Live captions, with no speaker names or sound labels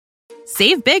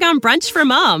Save big on brunch for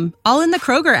mom, all in the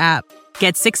Kroger app.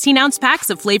 Get 16-ounce packs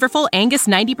of flavorful Angus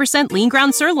 90% lean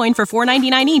ground sirloin for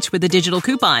 $4.99 each with a digital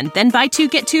coupon. Then buy 2,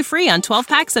 get 2 free on 12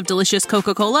 packs of delicious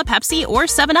Coca-Cola, Pepsi, or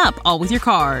 7-Up, all with your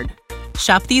card.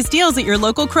 Shop these deals at your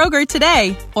local Kroger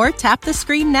today, or tap the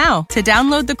screen now to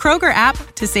download the Kroger app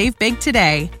to save big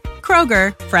today.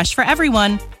 Kroger, fresh for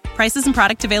everyone. Prices and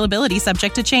product availability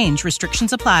subject to change.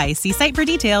 Restrictions apply. See site for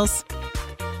details.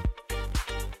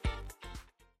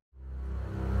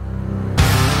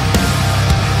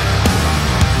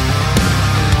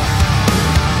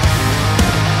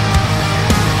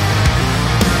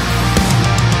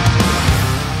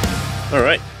 All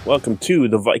right, welcome to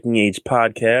the Viking Age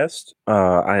podcast.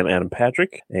 I am Adam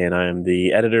Patrick, and I am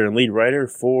the editor and lead writer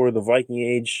for the Viking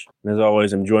Age. And as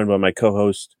always, I'm joined by my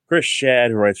co-host, Chris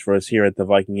Shad, who writes for us here at the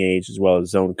Viking Age, as well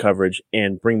as Zone Coverage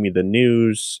and Bring Me the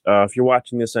News. If you're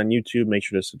watching this on YouTube, make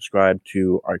sure to subscribe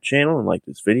to our channel and like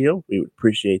this video. We would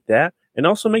appreciate that. And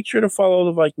also make sure to follow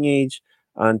the Viking Age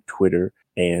on Twitter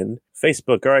and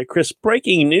Facebook. All right, Chris,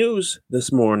 breaking news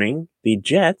this morning. The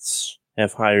Jets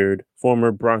have hired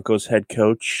former Broncos head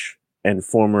coach and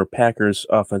former Packers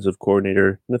offensive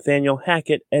coordinator Nathaniel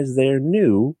Hackett as their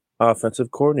new offensive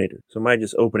coordinator. So my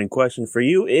just opening question for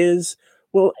you is,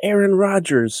 will Aaron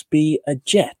Rodgers be a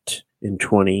Jet in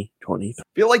 2023? I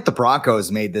feel like the Broncos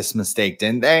made this mistake,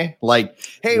 didn't they? Like,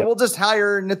 hey, We'll just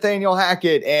hire Nathaniel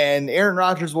Hackett and Aaron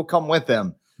Rodgers will come with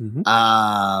him.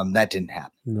 Mm-hmm. That didn't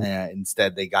happen. No.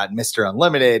 Instead, they got Mr.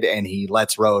 Unlimited and he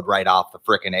lets road right off the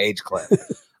frickin' age cliff.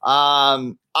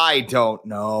 I don't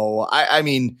know. I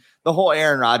mean, the whole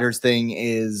Aaron Rodgers thing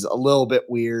is a little bit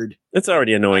weird. It's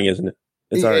already annoying, isn't it?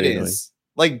 It's already annoying.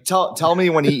 Like, tell me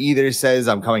when he either says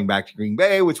I'm coming back to Green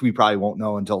Bay, which we probably won't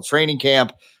know until training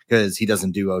camp because he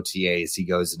doesn't do OTAs. He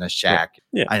goes in a shack.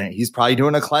 Yeah. I know he's probably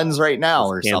doing a cleanse right now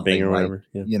or something, or whatever.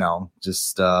 Like, you know,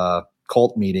 just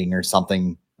cult meeting or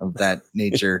something of that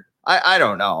nature. I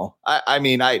don't know. I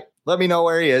mean, let me know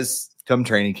where he is come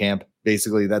training camp.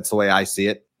 Basically, that's the way I see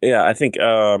it. Yeah, I think he's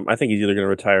either going to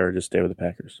retire or just stay with the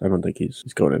Packers. I don't think he's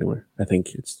going anywhere. I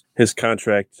think it's his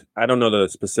contract. I don't know the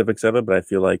specifics of it, but I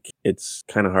feel like it's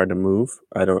kind of hard to move.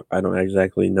 I don't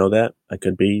exactly know that. I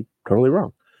could be totally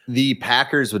wrong. The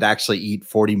Packers would actually eat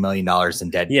 $40 million in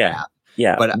dead cap.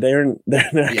 Yeah, but they're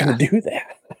not going to do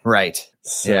that. Right.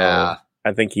 So yeah.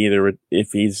 I think either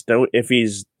if he's done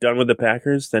with the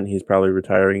Packers, then he's probably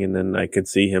retiring, and then I could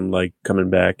see him like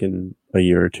coming back in a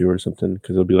year or two or something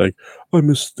because he'll be like, I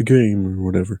missed the game or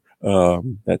whatever.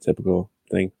 That typical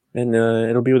thing, and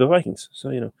it'll be with the Vikings.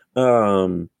 So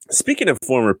speaking of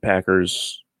former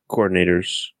Packers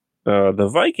coordinators, the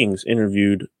Vikings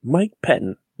interviewed Mike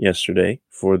Pettin yesterday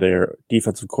for their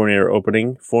defensive coordinator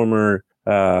opening. Former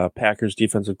Packers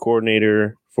defensive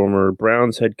coordinator, former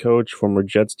Browns head coach, former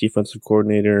Jets defensive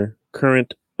coordinator,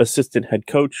 current assistant head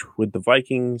coach with the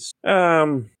Vikings.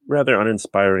 Rather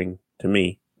uninspiring to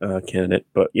me, candidate.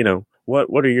 But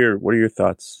what are your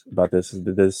thoughts about this?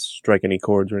 Did this strike any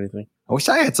chords or anything? I wish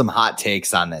I had some hot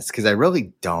takes on this because I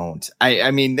really don't. I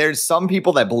mean, there's some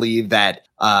people that believe that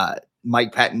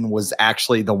Mike Pettin was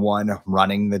actually the one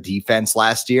running the defense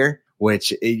last year,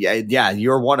 which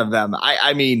you're one of them.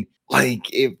 I mean,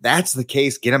 like, if that's the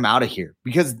case, get him out of here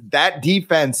because that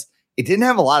defense, it didn't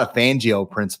have a lot of Fangio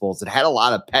principles. It had a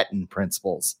lot of Pettin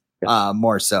principles,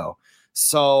 more so.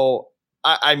 So,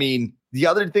 I mean, the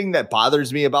other thing that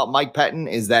bothers me about Mike Pettin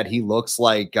is that he looks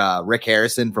like Rick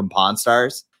Harrison from Pawn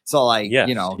Stars. So, like,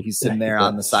 he's sitting there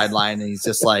on the sideline and he's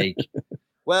just like,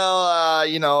 well,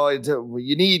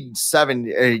 you need 7.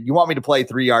 You want me to play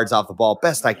 3 yards off the ball?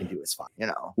 Best I can do is fine,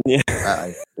 Yeah.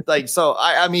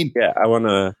 I mean,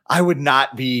 I would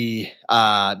not be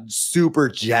super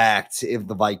jacked if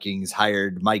the Vikings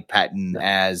hired Mike Pettin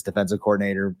as defensive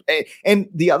coordinator. And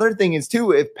the other thing is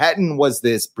too, if Pettin was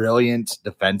this brilliant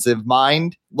defensive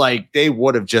mind, like they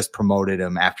would have just promoted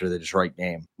him after the Detroit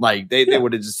game. Like they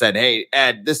would have just said, hey,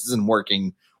 Ed, this isn't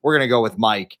working. We're going to go with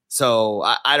Mike. So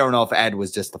I don't know if Ed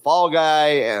was just the fall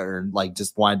guy or like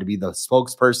just wanted to be the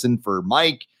spokesperson for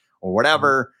Mike or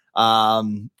whatever.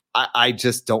 I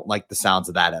just don't like the sounds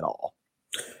of that at all.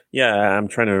 Yeah, I'm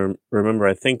trying to remember.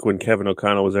 I think when Kevin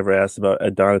O'Connell was ever asked about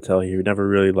Ed Donatel, he never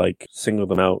really like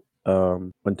singled him out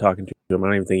when talking to him. I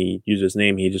don't even think he used his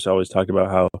name. He just always talked about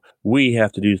how we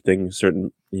have to do things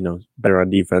certain, better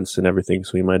on defense and everything.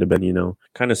 So he might have been,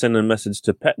 kind of sending a message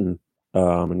to Pettin.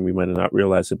 And we might have not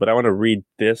realized it, but I want to read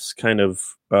this kind of,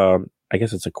 I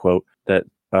guess it's a quote that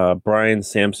Brian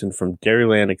Sampson from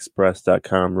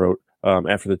DairylandExpress.com wrote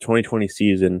after the 2020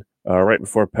 season, right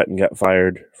before Pettin got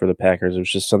fired for the Packers. It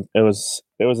was just it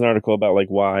was an article about like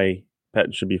why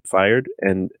Pettin should be fired,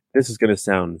 and This is going to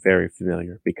sound very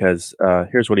familiar because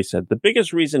here's what he said. The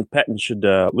biggest reason Pettine should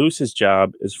lose his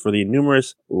job is for the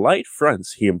numerous light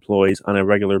fronts he employs on a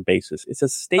regular basis. It's a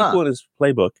staple in his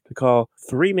playbook to call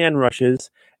three-man rushes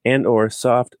and or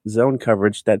soft zone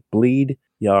coverage that bleed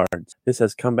yards. This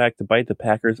has come back to bite the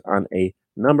Packers on a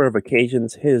number of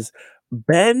occasions. His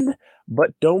bend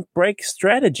but don't break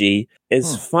strategy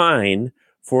is fine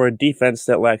for a defense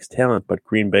that lacks talent, but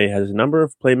Green Bay has a number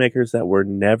of playmakers that were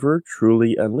never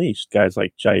truly unleashed. Guys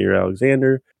like Jair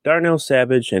Alexander, Darnell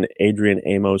Savage, and Adrian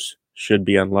Amos should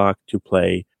be unlocked to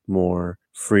play more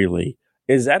freely.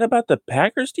 Is that about the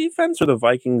Packers defense or the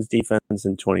Vikings defense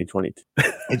in 2022?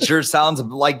 It sure sounds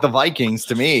like the Vikings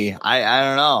to me. I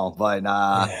don't know, but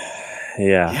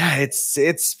yeah,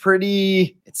 it's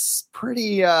pretty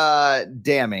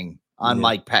damning on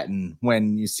Mike Pettine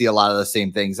when you see a lot of the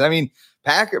same things. I mean,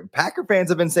 Packer fans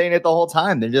have been saying it the whole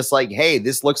time. They're just like, hey,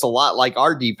 this looks a lot like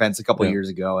our defense a couple years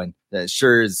ago. And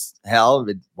sure as hell,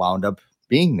 it wound up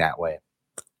being that way.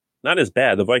 Not as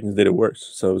bad. The Vikings did it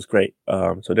worse. So it was great.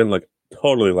 So it didn't look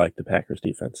totally like the Packers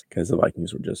defense because the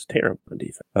Vikings were just terrible on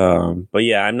defense. But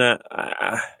yeah,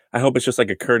 I hope it's just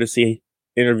like a courtesy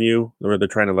interview where they're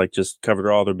trying to like just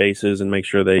cover all their bases and make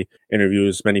sure they interview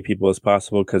as many people as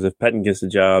possible. Because if Pettine gets the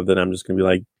job, then I'm just going to be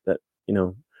like, that,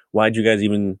 why'd you guys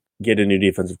even get a new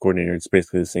defensive coordinator? It's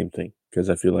basically the same thing because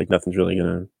I feel like nothing's really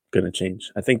gonna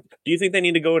change. Do you think they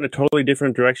need to go in a totally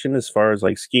different direction as far as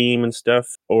like scheme and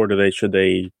stuff, or should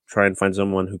they try and find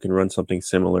someone who can run something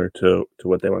similar to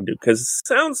what they want to do? Because it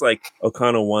sounds like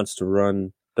O'Connell wants to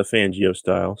run the Fangio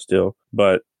style still,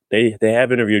 but they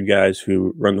have interviewed guys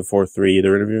who run the 4-3.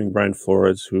 They're interviewing Brian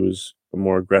Flores, who's a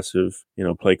more aggressive,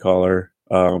 play caller.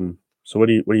 So what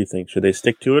do you think? Should they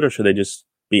stick to it, or should they just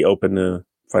be open to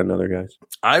find other guys?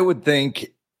 I would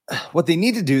think what they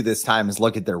need to do this time is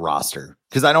look at their roster,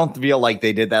 because I don't feel like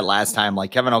they did that last time.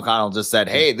 Like Kevin O'Connell just said,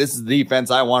 hey, this is the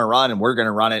defense I want to run, and we're going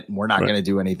to run it, and we're not going to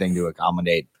do anything to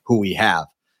accommodate who we have.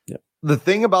 Yep. The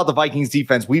thing about the Vikings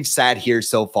defense, we've sat here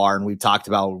so far and we've talked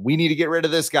about, we need to get rid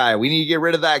of this guy. We need to get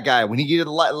rid of that guy. We need to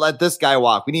let this guy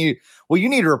walk. You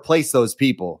need to replace those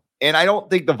people. And I don't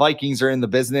think the Vikings are in the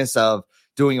business of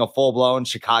doing a full-blown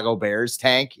Chicago Bears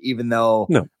tank, even though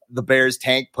the Bears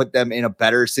tank put them in a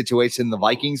better situation than the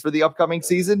Vikings for the upcoming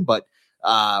season. But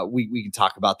we can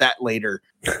talk about that later.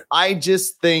 I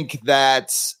just think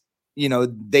that,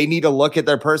 they need to look at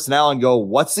their personnel and go,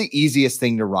 what's the easiest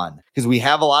thing to run? Because we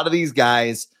have a lot of these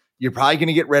guys. You're probably going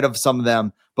to get rid of some of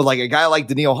them. But like a guy like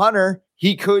Danielle Hunter,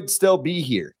 he could still be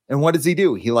here. And what does he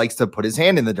do? He likes to put his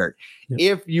hand in the dirt. Yep.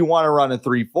 If you want to run a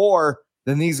 3-4,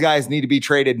 then these guys need to be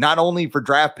traded not only for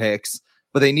draft picks,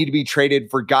 but they need to be traded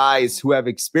for guys who have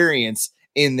experience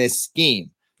in this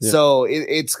scheme. Yeah. So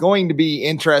it's going to be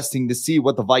interesting to see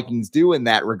what the Vikings do in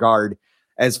that regard,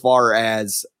 as far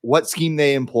as what scheme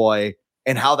they employ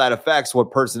and how that affects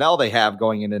what personnel they have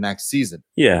going into next season.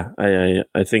 Yeah,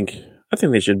 I think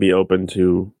they should be open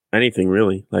to anything,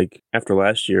 really. Like after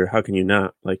last year, how can you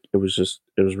not? Like it was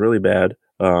really bad.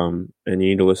 And you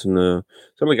need to listen to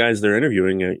some of the guys they're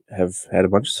interviewing have had a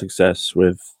bunch of success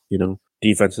with,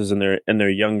 defenses, and they're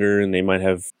younger, and they might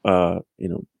have,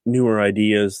 newer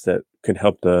ideas that could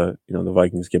help the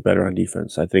Vikings get better on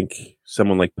defense. I think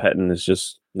someone like Pettine is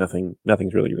just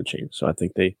nothing's really going to change. So I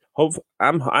think they hope.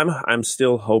 I'm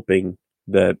still hoping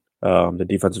that the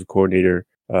defensive coordinator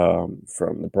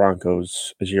from the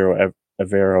Broncos, Ajiro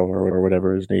Evero or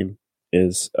whatever his name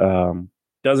is,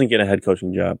 doesn't get a head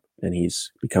coaching job and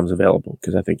becomes available,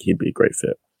 because I think he'd be a great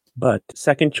fit. But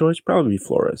second choice probably be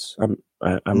Flores.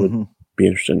 I would be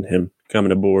interested in him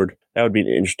coming aboard. That would be an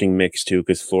interesting mix too,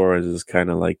 because Flores is kind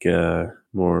of like a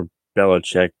more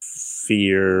Belichick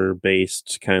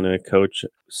fear-based kind of coach.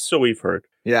 So we've heard.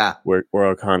 Yeah. Where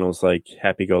O'Connell's like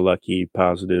happy-go-lucky,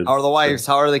 positive. How are the wives?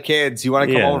 How are the kids? You want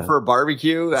to come over for a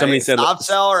barbecue? Somebody said soft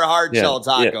shell or hard shell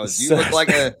tacos? Yeah.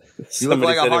 You look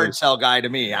like a hard shell guy to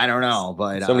me. I don't know,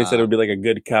 but somebody said it would be like a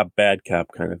good cop, bad cop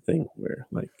kind of thing, where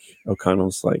like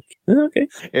O'Connell's like, okay.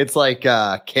 It's like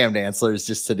Cam Dantzler's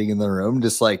just sitting in the room,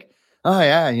 just like, oh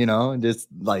yeah, just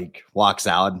like walks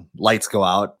out, lights go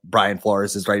out. Brian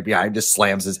Flores is right behind, just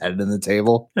slams his head in the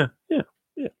table. Yeah.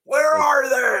 Where are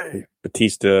they?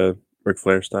 Batista, Ric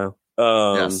Flair style.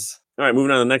 Yes. All right, moving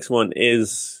on. The next one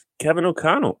is Kevin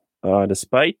O'Connell.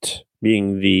 Despite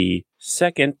being the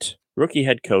second rookie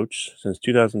head coach since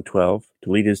 2012 to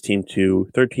lead his team to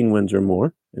 13 wins or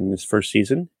more in his first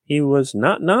season, he was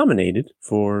not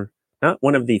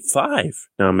one of the 5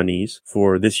 nominees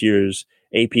for this year's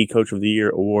AP Coach of the Year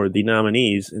award. The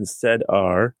nominees instead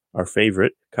are our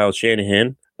favorite, Kyle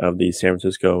Shanahan, of the San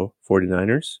Francisco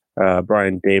 49ers,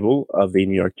 Brian Dable of the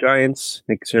New York Giants,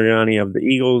 Nick Sirianni of the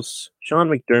Eagles, Sean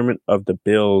McDermott of the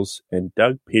Bills, and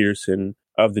Doug Peterson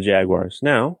of the Jaguars.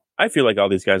 Now, I feel like all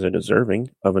these guys are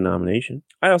deserving of a nomination.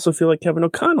 I also feel like Kevin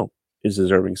O'Connell is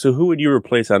deserving. So who would you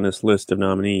replace on this list of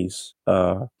nominees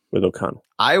with O'Connell?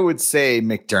 I would say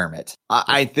McDermott.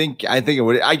 I think it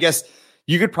would. I guess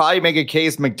you could probably make a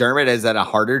case McDermott has had a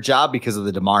harder job because of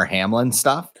the DeMar Hamlin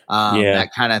stuff.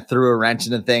 That kind of threw a wrench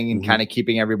in the thing and kind of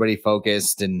keeping everybody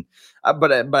focused. And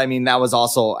but I mean, that was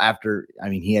also after. I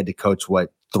mean, he had to coach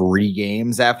 3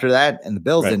 games after that, and the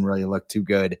Bills didn't really look too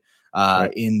good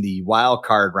in the wild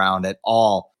card round at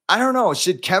all. I don't know.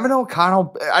 Should Kevin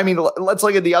O'Connell? I mean, let's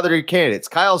look at the other candidates.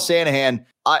 Kyle Shanahan.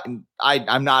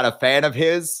 I'm not a fan of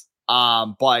his,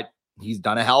 but he's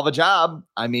done a hell of a job.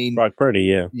 I mean, Brock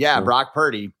Purdy, yeah. Brock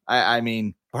Purdy. I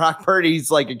mean, Brock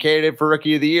Purdy's like a candidate for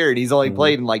Rookie of the Year, and he's only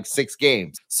played in like 6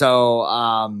 games.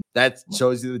 So that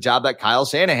shows you the job that Kyle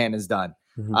Shanahan has done.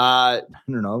 I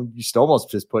don't know. You should almost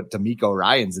just put D'Amico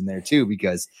Ryans in there too,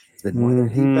 because it's been more their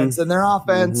defense than their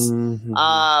offense.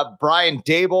 Brian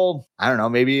Dable. I don't know.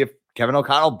 Maybe if Kevin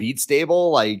O'Connell beats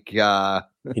Dable, like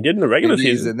he did in the regular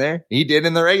season. In there, he did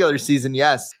in the regular season.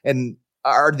 Yes. And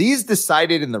are these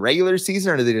decided in the regular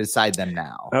season, or do they decide them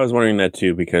now? I was wondering that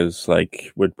too, because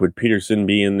like would Peterson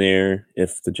be in there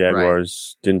if the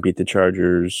Jaguars didn't beat the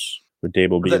Chargers? Would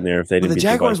Dable be in there if they didn't beat the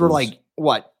Jaguars? The were like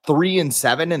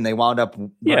 3-7, and they wound up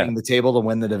running the table to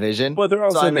win the division. Well, they're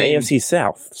also in the AFC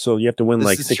South, so you have to win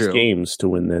like 6 games to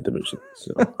win that division.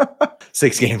 So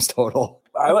 6 games total.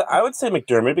 I would say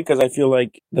McDermott, because I feel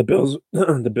like the Bills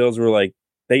were like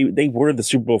they were the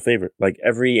Super Bowl favorite. Like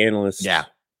every analyst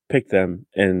picked them,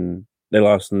 and they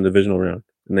lost in the divisional round,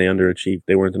 and they underachieved.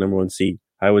 They weren't the number 1 seed.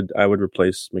 I would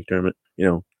replace McDermott. You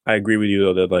know, I agree with you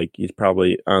though that like he's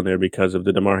probably on there because of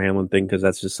the DeMar Hamlin thing, because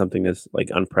that's just something that's like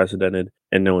unprecedented,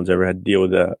 and no one's ever had to deal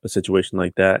with a situation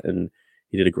like that. And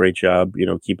he did a great job, you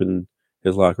know, keeping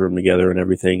his locker room together and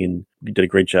everything, and he did a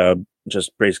great job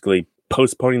just basically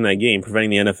postponing that game, preventing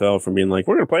the NFL from being like,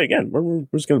 we're going to play again. We're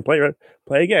just going to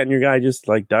play again. Your guy just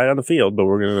like died on the field, but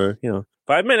we're going to,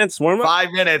 5 minutes, warm up.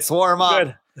 5 minutes, warm up.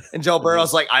 Good. And Joe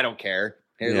Burrow's like, I don't care.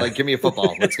 Like, give me a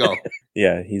football. Let's go.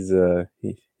 Yeah, he's a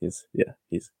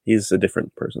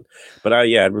different person. But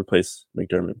I'd replace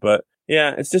McDermott. But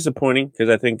yeah, it's disappointing because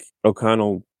I think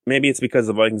O'Connell, maybe it's because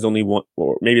the Vikings only won,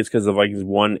 or maybe it's because the Vikings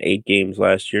won 8 games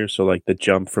last year. So like the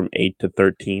jump from 8 to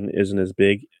 13 isn't as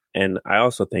big. And I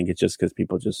also think it's just because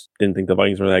people just didn't think the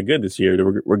Vikings were that good this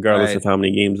year, regardless of how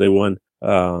many games they won.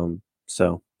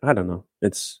 So I don't know.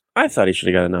 I thought he should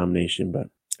have got a nomination, but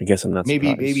I guess I'm not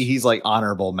surprised. Maybe he's like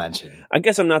honorable mention. I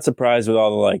guess I'm not surprised with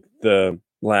all the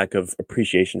lack of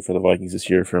appreciation for the Vikings this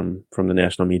year from the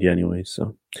national media anyway.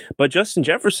 So, but Justin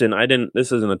Jefferson,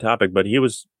 this isn't a topic, but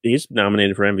he's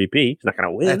nominated for MVP. He's not going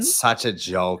to win. That's such a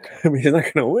joke. I mean, he's not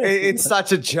going to win. It's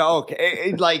such a joke.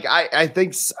 I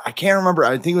think, I can't remember.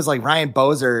 I think it was like Ryan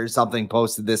Bozer or something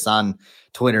posted this on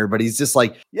Twitter, but he's just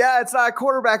like, yeah, it's not a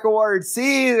quarterback award.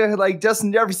 See, like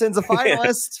Justin Jefferson's a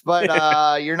finalist,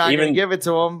 but you're not going to give it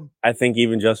to him. I think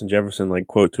even Justin Jefferson like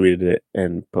quote tweeted it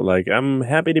and put like, I'm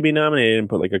happy to be nominated, and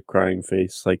put like a crying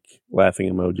face, like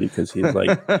laughing emoji, because he's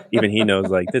like, even he knows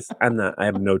like this, I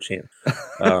have no chance.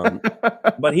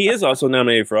 But he is also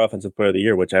nominated for Offensive Player of the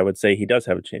Year, which I would say he does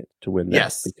have a chance to win that.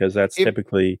 Yes, because that's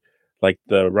typically like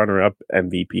the runner-up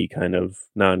MVP kind of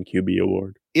non-QB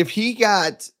award. If he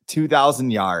got 2,000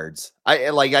 yards,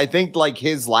 I think like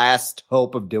his last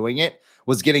hope of doing it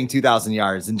was getting 2,000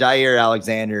 yards, and Jair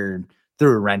Alexander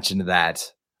threw a wrench into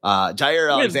that.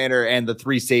 Jair Alexander and the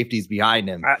 3 safeties behind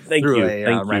him threw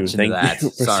a wrench into that.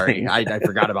 Sorry, I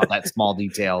forgot about that small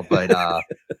detail, but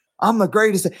I'm the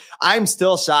greatest. I'm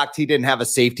still shocked he didn't have a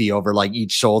safety over like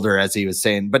each shoulder, as he was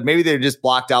saying, but maybe they're just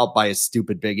blocked out by a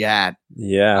stupid big hat.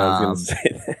 Yeah, I was going to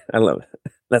say that. I love it.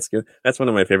 That's good. That's one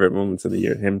of my favorite moments of the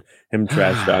year. Him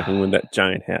trash talking with that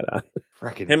giant hat on.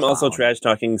 Him also trash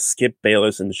talking Skip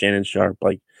Bayless and Shannon Sharp.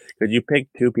 Like, could you pick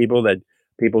 2 people that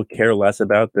people care less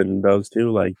about than those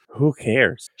 2? Like, who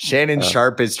cares? Shannon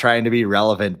Sharp is trying to be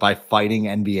relevant by fighting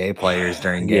NBA players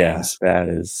during games. Yeah,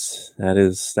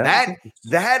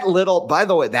 that little, by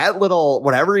the way, that little,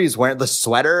 whatever he's wearing, the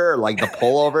sweater, like the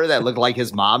pullover that looked like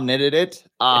his mom knitted it.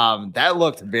 That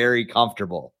looked very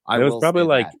comfortable. It was probably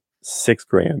like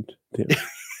 $6,000 too.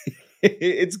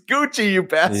 It's Gucci, you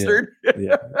bastard.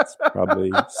 Yeah, it's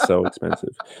probably so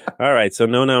expensive. All right, so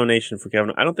no nomination for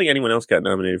Kevin. I don't think anyone else got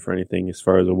nominated for anything as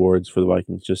far as awards for the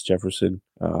Vikings. Just Jefferson,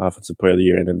 Offensive Player of the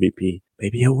Year and MVP.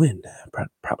 Maybe a win,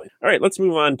 probably. All right, let's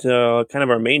move on to kind of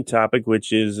our main topic,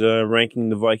 which is ranking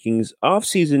the Vikings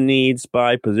offseason needs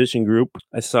by position group.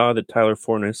 I saw that Tyler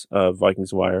Forness of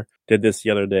Vikings Wire did this the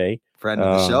other day. Friend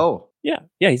of the show. Yeah,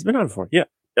 he's been on before. Yeah,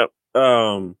 yep.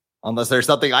 Unless there's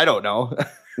something I don't know.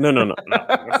 No.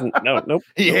 Nope.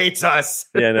 He hates us.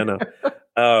 Yeah, no.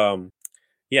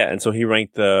 Yeah, and so he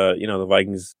ranked the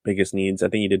Vikings' biggest needs. I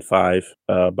think he did 5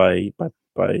 by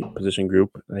position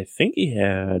group. I think he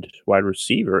had wide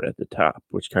receiver at the top,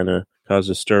 which kind of caused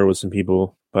a stir with some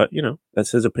people. But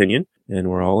that's his opinion, and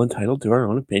we're all entitled to our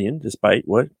own opinion, despite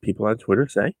what people on Twitter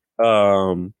say.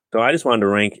 So I just wanted to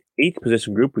rank each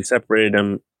position group. We separated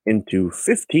them into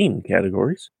 15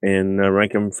 categories and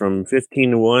rank them from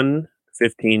 15 to 1.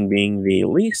 15 being the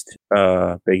least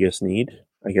biggest need,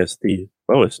 I guess the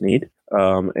lowest need,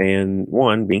 and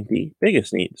 1 being the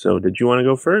biggest need. So did you want to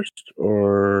go first,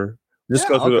 or just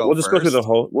go through? We'll just go through the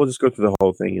whole. We'll just go through the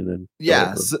whole thing and then.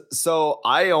 Yeah. So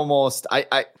I almost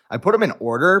I put them in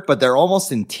order, but they're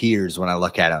almost in tiers when I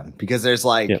look at them, because there's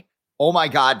oh my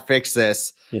God, fix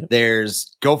this. Yeah.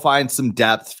 There's go find some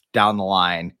depth down the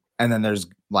line, and then there's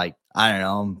I don't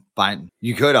know, fine.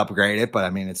 You could upgrade it, but I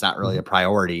mean, it's not really a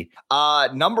priority.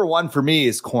 Number 1 for me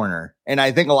is corner. And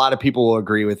I think a lot of people will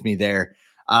agree with me there.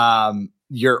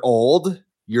 You're old,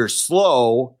 you're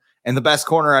slow, and the best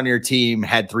corner on your team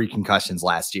had 3 concussions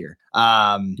last year.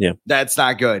 That's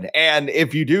not good. And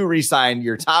if you do re-sign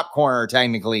your top corner,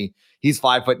 technically he's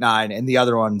 5'9", and the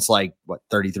other one's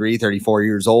 33, 34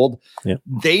 years old. Yeah.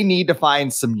 They need to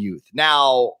find some youth.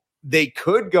 Now, they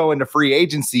could go into free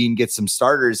agency and get some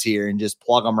starters here and just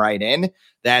plug them right in.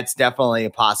 That's definitely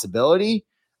a possibility.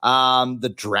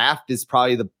 The draft is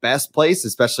probably the best place,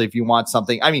 especially if you want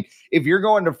something. I mean, if you're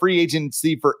going to free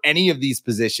agency for any of these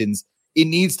positions, it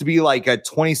needs to be like a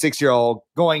 26-year-old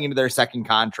going into their second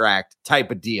contract type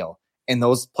of deal. And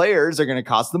those players are going to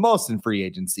cost the most in free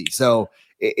agency. So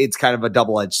it's kind of a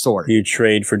double-edged sword. You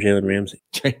trade for Jalen Ramsey.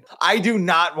 I do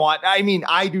not want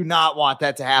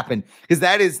that to happen, because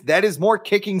that is more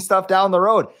kicking stuff down the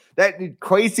road. That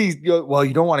crazy. Well,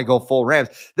 you don't want to go full Rams.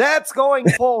 That's going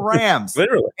full Rams.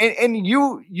 Literally. And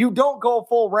you don't go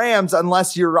full Rams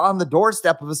unless you're on the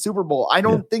doorstep of a Super Bowl. I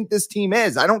don't think this team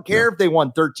is. I don't care if they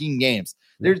won 13 games.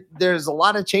 There's a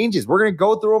lot of changes. We're going to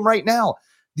go through them right now.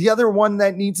 The other one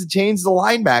that needs to change is the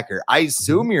linebacker. I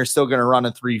assume you're still going to run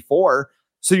a 3-4.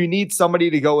 So you need somebody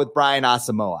to go with Brian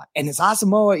Asamoah. And is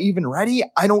Asamoah even ready?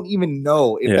 I don't even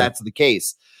know if that's the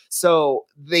case. So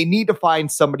they need to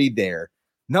find somebody there.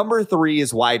 Number 3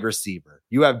 is wide receiver.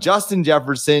 You have Justin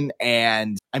Jefferson,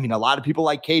 and I mean, a lot of people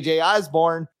like KJ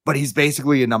Osborne, but he's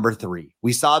basically a number 3.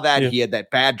 We saw that he had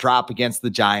that bad drop against the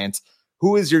Giants.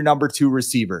 Who is your number 2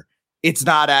 receiver? It's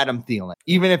not Adam Thielen.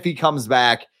 Even if he comes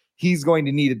back, he's going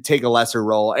to need to take a lesser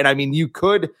role. And I mean,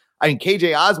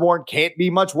 KJ Osborne can't be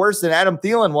much worse than Adam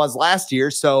Thielen was last year.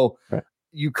 So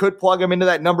you could plug him into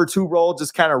that number 2 role,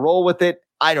 just kind of roll with it.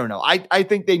 I don't know. I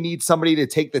think they need somebody to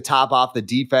take the top off the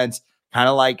defense. Kind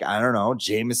of like, I don't know,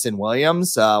 Jameson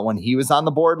Williams when he was on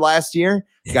the board last year,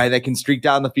 guy that can streak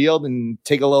down the field and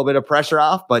take a little bit of pressure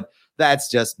off. But that's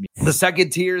just me. The second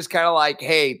tier is kind of like,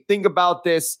 hey, think about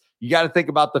this. You got to think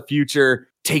about the future.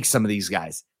 Take some of these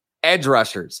guys. Edge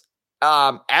rushers.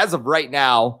 As of right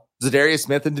now, Zadarius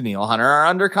Smith and Danielle Hunter are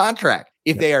under contract.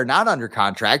 If they are not under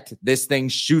contract, this thing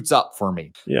shoots up for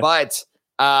me. Yeah. But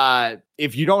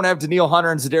if you don't have Danielle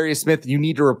Hunter and Zadarius Smith, you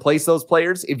need to replace those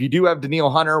players. If you do have Danielle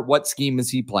Hunter, what scheme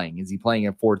is he playing? Is he playing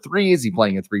a 4-3? Is he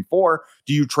playing a 3-4?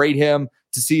 Do you trade him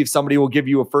to see if somebody will give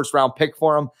you a first-round pick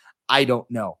for him? I don't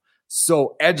know.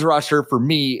 So edge rusher for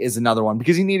me is another one,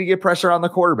 because you need to get pressure on the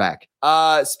quarterback.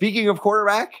 Speaking of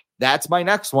quarterback, that's my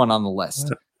next one on the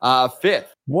list. 5th.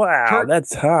 Wow,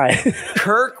 that's high.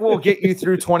 Kirk will get you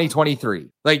through 2023.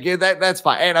 That's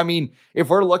fine. And I mean, if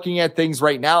we're looking at things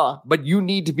right now, but you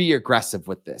need to be aggressive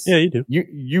with this. Yeah, you do.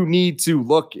 You need to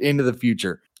look into the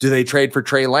future. Do they trade for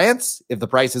Trey Lance? If the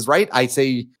price is right, I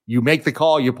say you make the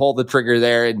call, you pull the trigger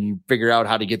there, and you figure out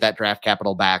how to get that draft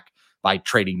capital back by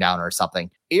trading down or something.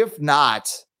 If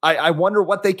not, I wonder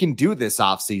what they can do this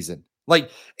offseason.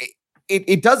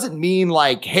 It doesn't mean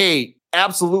hey,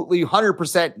 absolutely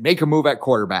 100% make a move at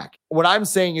quarterback. What I'm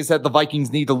saying is that the Vikings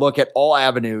need to look at all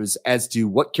avenues as to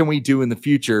what can we do in the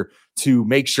future to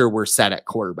make sure we're set at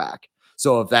quarterback.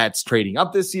 So if that's trading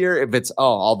up this year, if it's,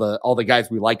 all the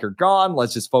guys we like are gone,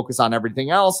 let's just focus on everything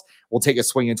else. We'll take a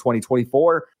swing in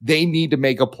 2024. They need to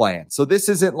make a plan. So this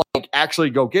isn't actually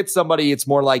go get somebody. It's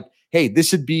more like, hey, this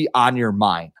should be on your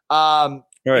mind. All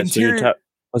right, so your top.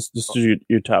 Let's just do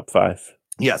your top 5.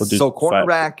 Yes. We'll So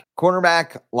cornerback,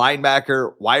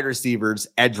 linebacker, wide receivers,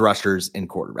 edge rushers, and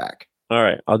quarterback. All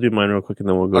right, I'll do mine real quick, and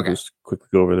then we'll go just quickly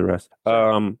go over the rest.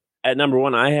 At number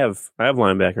 1, I have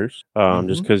linebackers.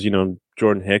 Just because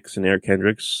Jordan Hicks and Eric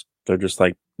Kendricks, they're just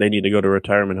like they need to go to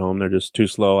retirement home. They're just too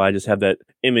slow. I just have that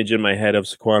image in my head of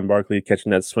Saquon Barkley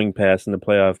catching that swing pass in the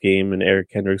playoff game, and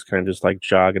Eric Kendricks kind of just like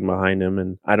jogging behind him.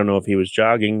 And I don't know if he was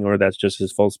jogging or that's just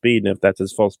his full speed. And if that's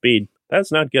his full speed,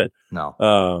 that's not good. No.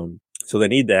 So they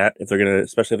need that if they're gonna,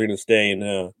 especially if they're gonna stay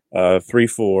in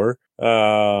 3-4.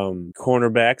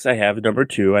 Cornerbacks, I have number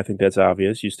 2. I think that's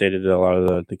obvious. You stated a lot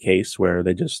of the case where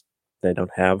they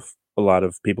don't have a lot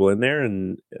of people in there,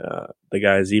 and the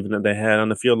guys even that they had on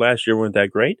the field last year weren't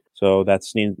that great. So that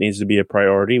needs to be a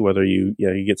priority. Whether you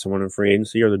get someone in free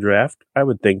agency or the draft, I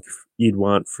would think you'd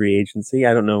want free agency.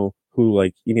 I don't know who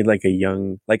you need like a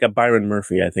young a Byron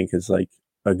Murphy. I think is like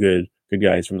a good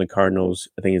guy. He's from the Cardinals.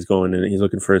 I think he's going and he's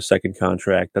looking for a second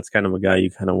contract. That's kind of a guy you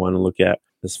kind of want to look at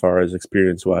as far as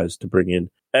experience wise to bring in.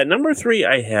 At number 3,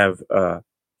 I have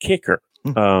kicker.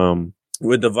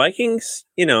 With the Vikings,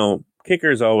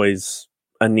 kicker is always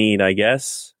a need, I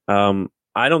guess.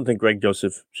 I don't think Greg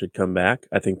Joseph should come back.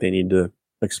 I think they need to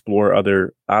explore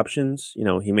other options.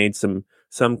 He made some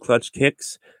clutch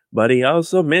kicks, but he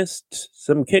also missed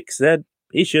some kicks that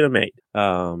he should have made.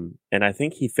 And I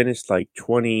think he finished like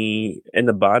 20 in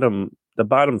the bottom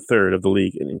third of the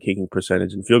league in kicking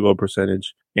percentage and field goal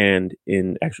percentage and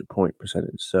in extra point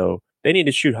percentage. So they need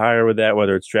to shoot higher with that,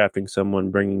 whether it's drafting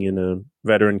someone, bringing in a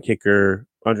veteran kicker,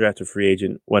 undrafted free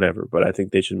agent, whatever. But I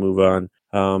think they should move on.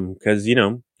 Cause you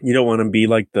don't want to be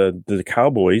like the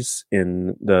Cowboys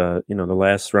in the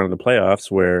last round of the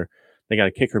playoffs where they got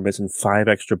a kicker missing 5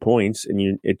 extra points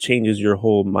and it changes your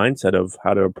whole mindset of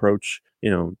how to approach,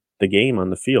 the game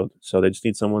on the field. So they just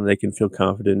need someone they can feel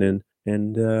confident in.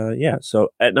 And so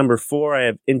at number 4, I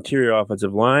have interior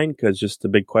offensive line because just the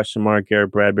big question mark.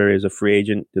 Garrett Bradbury is a free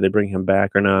agent. Do they bring him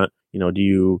back or not? Do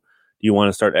you want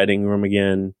to start Ed Ingram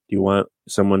again? Do you want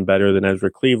someone better than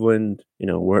Ezra Cleveland?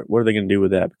 What are they going to do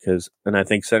with that? And I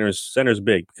think center's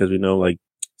big because we know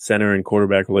center and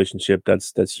quarterback relationship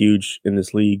that's huge in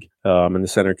this league. And the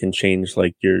center can change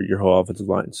your whole offensive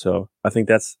line. So I think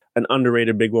that's an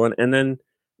underrated big one. And then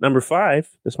number 5,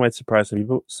 this might surprise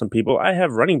some people. I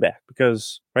have running back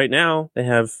because right now they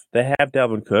have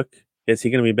Dalvin Cook. Is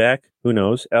he going to be back? Who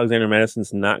knows? Alexander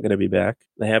Madison's not going to be back.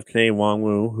 They have Kene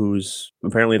Nwangwu, who's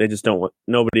apparently they just don't want.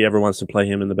 Nobody ever wants to play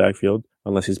him in the backfield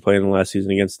unless he's playing the last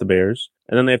season against the Bears.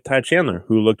 And then they have Ty Chandler,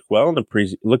 who looked good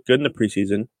in the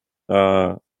preseason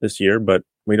this year, but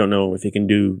we don't know if he can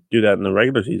do that in the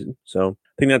regular season. So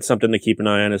I think that's something to keep an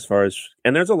eye on as far as.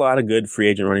 And there's a lot of good free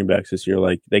agent running backs this year.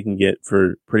 They can get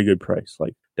for pretty good price.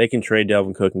 They can trade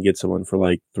Dalvin Cook and get someone for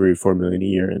 $3 or $4 million a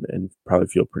year and probably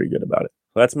feel pretty good about it.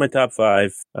 So that's my top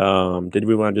 5. Did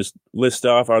we want to just list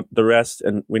off the rest?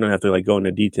 And we don't have to go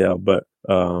into detail, but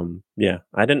I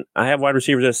have wide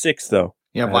receivers at 6 though.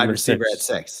 Yeah, wide receiver at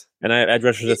 6. And I have edge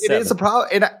rushers at 7. It is a problem.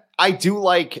 And I do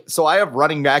so I have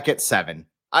running back at 7.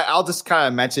 I'll just kind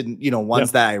of mention,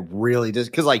 ones that I really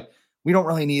just, because we don't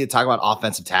really need to talk about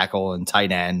offensive tackle and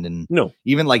tight end and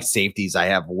even safeties. I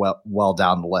have well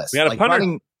down the list. We got a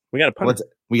punter. We got a punter.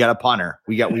 We got a punter.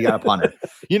 We got a punter.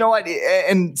 You know what?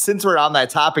 And since we're on that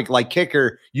topic,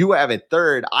 kicker, you have it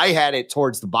 3rd. I had it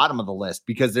towards the bottom of the list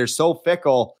because they're so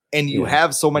fickle and you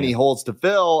have so many holes to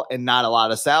fill and not a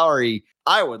lot of salary.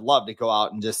 I would love to go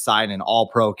out and just sign an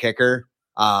all-pro kicker,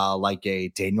 like a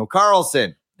Daniel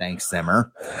Carlson. Thanks,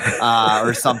 Zimmer,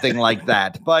 or something like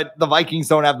that. But the Vikings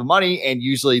don't have the money, and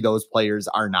usually those players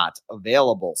are not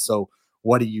available. So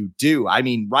what do? I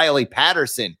mean, Riley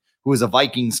Patterson, who is a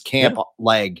Vikings camp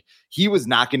leg, he was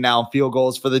knocking down field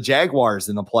goals for the Jaguars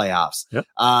in the playoffs. Yep.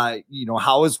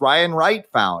 How is Ryan Wright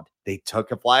found? They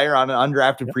took a flyer on an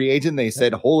undrafted free agent. They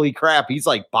said, holy crap, he's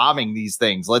bombing these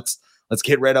things. Let's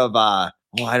get rid of I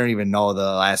don't even know the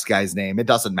last guy's name. It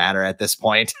doesn't matter at this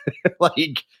point.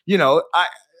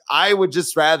 I would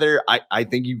just rather, I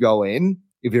think you go in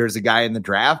if there's a guy in the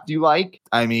draft you like.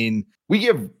 I mean, we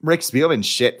give Rick Spielman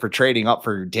shit for trading up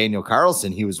for Daniel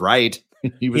Carlson. He was right.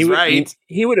 He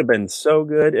would have been so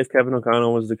good if Kevin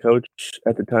O'Connell was the coach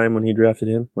at the time when he drafted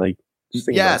him. Just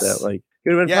think about that. He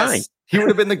would have been fine. He would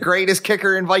have been the greatest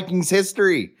kicker in Vikings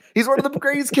history. He's one of the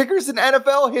greatest kickers in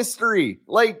NFL history.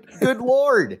 Good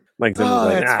Lord. That's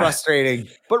frustrating.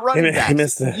 But running backs. He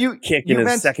missed the kick in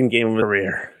his second game of the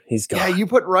career. He's gone. Yeah, you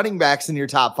put running backs in your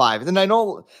top 5. And I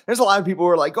know there's a lot of people who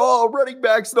are like, running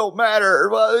backs don't matter.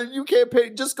 Well, you can't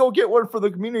pay. Just go get one for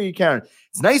the community account.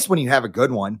 It's nice when you have a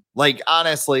good one.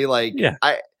 Honestly,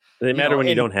 They matter when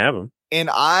you don't have them. And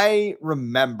I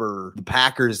remember the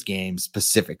Packers game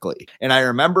specifically. And I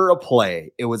remember a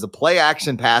play. It was a play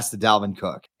action pass to Dalvin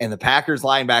Cook. And the Packers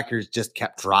linebackers just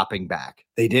kept dropping back.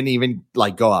 They didn't even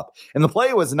go up. And the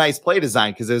play was a nice play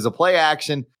design because it was a play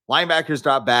action. Linebackers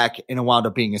dropped back and it wound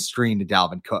up being a screen to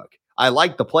Dalvin Cook. I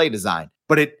liked the play design,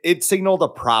 but it signaled a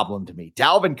problem to me.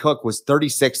 Dalvin Cook was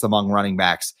 36th among running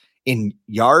backs in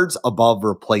yards above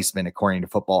replacement, according to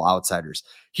Football Outsiders.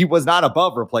 He was not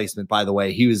above replacement, by the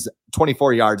way. He was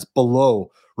 24 yards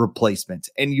below replacement.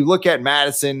 And you look at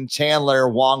Madison, Chandler,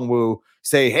 Wongwu,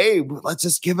 say, hey, let's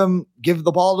just give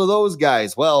the ball to those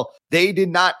guys. Well, they did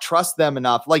not trust them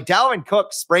enough. Like Dalvin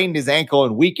Cook sprained his ankle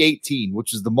in week 18,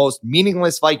 which was the most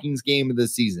meaningless Vikings game of the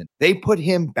season. They put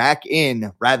him back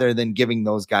in rather than giving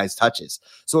those guys touches.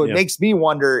 So it makes me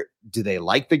wonder, do they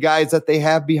like the guys that they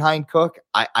have behind Cook?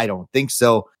 I don't think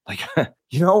so. Like,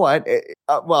 you know what?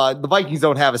 Well, the Vikings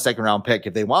don't have a second round pick.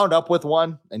 If they wound up with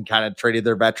one and kind of traded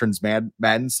their veterans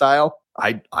Madden style,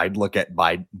 I'd look at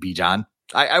Bijan.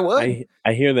 I would.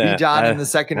 I hear that. Bijan in the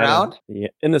second round? Yeah,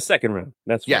 in the second round.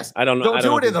 That's yes. I don't know. Don't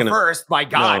do it in the first. My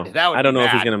God, no, that would. I don't know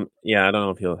if he's gonna. Yeah, I don't know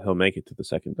if he'll make it to the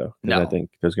second though. No. I think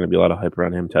there's gonna be a lot of hype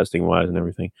around him testing wise and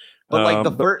everything. But like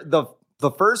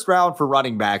the first round for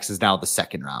running backs is now the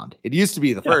second round. It used to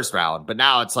be the first round, but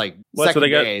now it's like that's second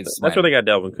where days. That's where they got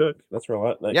Dalvin Cook. That's where a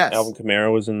lot. Like yes. Alvin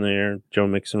Kamara was in there. Joe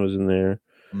Mixon was in there.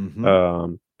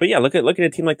 Mm-hmm. But yeah, look at a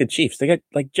team like the Chiefs. They got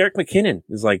like Jerick McKinnon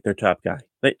is like their top guy.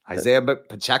 Isaiah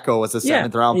Pacheco was a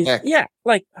 7th round pick. Yeah,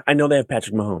 like I know they have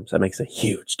Patrick Mahomes. That makes a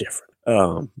huge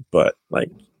difference. But like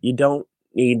you don't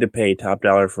need to pay top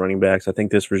dollar for running backs. I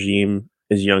think this regime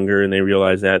is younger and they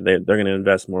realize that they're going to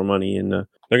invest more money and they're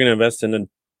going to invest in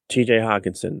T.J.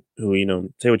 Hawkinson, who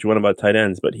say what you want about tight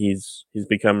ends, but he's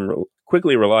become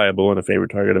quickly reliable and a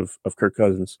favorite target of Kirk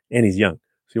Cousins, and he's young,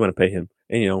 so you want to pay him.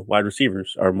 And wide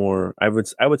receivers are more. I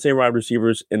would say wide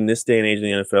receivers in this day and age in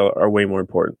the NFL are way more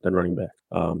important than running back.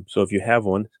 So if you have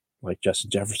one like Justin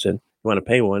Jefferson, you want to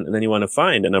pay one, and then you want to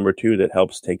find a number 2 that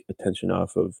helps take attention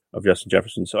off of Justin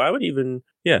Jefferson. So I would even,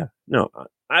 that's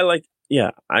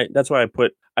why I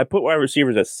put wide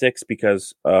receivers at 6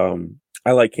 because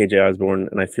I like KJ Osborne,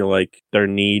 and I feel like their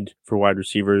need for wide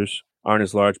receivers aren't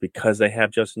as large because they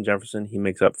have Justin Jefferson. He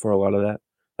makes up for a lot of that.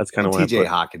 That's kind of why TJ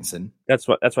Hawkinson. That's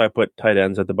why I put tight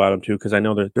ends at the bottom too, because I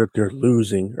know they're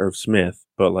losing Irv Smith,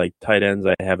 but like tight ends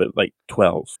I have it like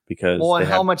 12 because. Well, and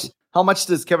how much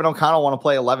does Kevin O'Connell want to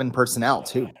play 11 personnel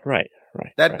too? Right.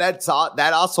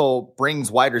 That also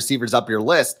brings wide receivers up your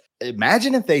list.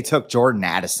 Imagine if they took Jordan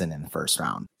Addison in the first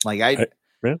round.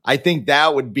 I think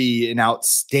that would be an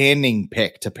outstanding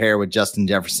pick to pair with Justin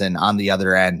Jefferson on the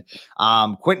other end.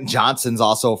 Quentin Johnson's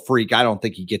also a freak. I don't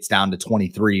think he gets down to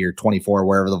 23 or 24,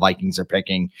 wherever the Vikings are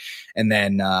picking. And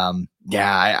then,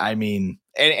 I mean,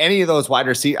 any of those wide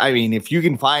receivers. I mean, if you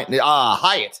can find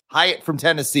Hyatt from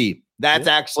Tennessee, that's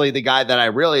actually the guy that I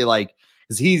really like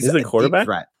because he's a quarterback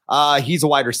threat. He's a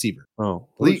wide receiver. Oh,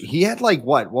 he had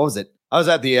what was it? I was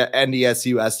at the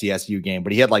NDSU SDSU game,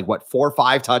 but he had 4 or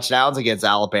 5 touchdowns against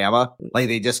Alabama. Like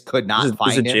they just could not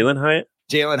find him. Is it Jalen Hyatt?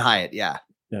 Jalen Hyatt, yeah.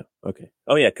 Yeah. Okay.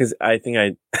 Oh yeah, because I think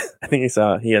I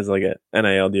saw he has like a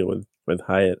NIL deal with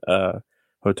Hyatt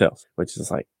hotels, which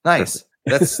is like nice.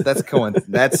 Perfect.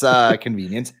 That's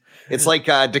convenient. It's like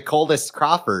DeColdest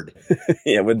Crawford.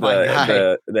 Yeah, with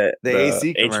the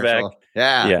AC commercial.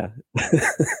 HVAC. Yeah.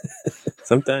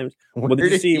 Sometimes. Well,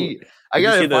 did you see? I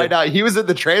gotta find out. He was in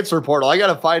the transfer portal. I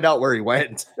gotta find out where he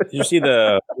went. Did you see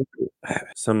the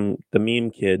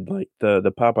meme kid, like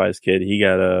the Popeyes kid? He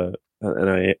got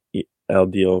an NIL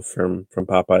deal from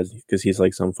Popeyes because he's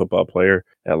like some football player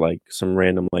at like some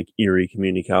random like Erie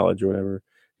Community College or whatever.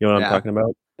 You know what I'm talking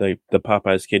about? The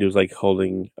Popeyes kid who's like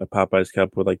holding a Popeyes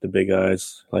cup with like the big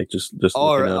eyes, like just the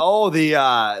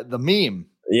meme.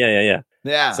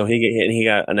 Yeah. So he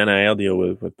got an NIL deal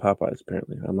with Popeyes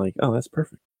apparently. I'm like, oh, that's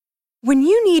perfect. When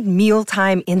you need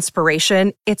mealtime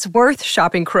inspiration, it's worth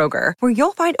shopping Kroger, where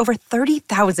you'll find over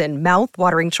 30,000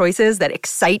 mouth-watering choices that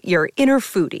excite your inner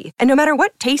foodie. And no matter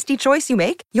what tasty choice you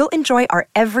make, you'll enjoy our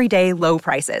everyday low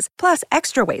prices, plus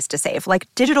extra ways to save, like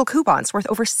digital coupons worth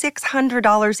over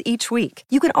 $600 each week.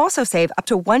 You can also save up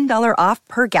to $1 off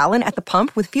per gallon at the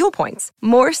pump with fuel points.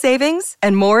 More savings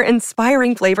and more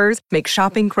inspiring flavors make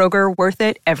shopping Kroger worth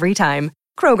it every time.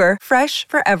 Kroger, fresh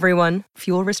for everyone.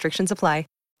 Fuel restrictions apply.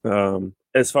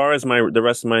 As far as the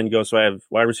rest of mine go, so I have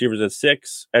wide receivers at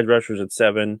 6, edge rushers at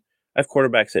 7, I have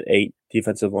quarterbacks at 8,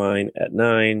 defensive line at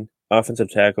 9,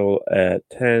 offensive tackle at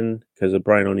 10, because of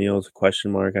Brian O'Neill's a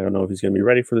question mark. I don't know if he's going to be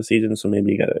ready for the season, so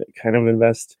maybe you got to kind of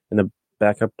invest in a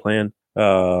backup plan.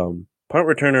 Punt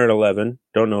returner at 11,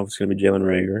 don't know if it's going to be Jalen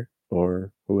Reagor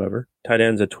or whoever. Tight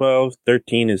ends at 12.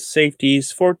 13 is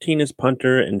safeties. 14 is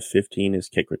punter, and 15 is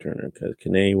kick returner because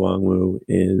Kene Nwangwu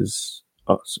is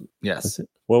awesome. Yes. That's it.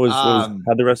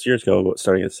 How'd the rest of yours go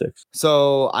starting at 6?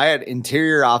 So I had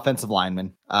interior offensive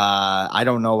linemen. I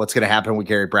don't know what's going to happen with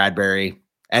Garrett Bradbury.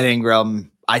 Ed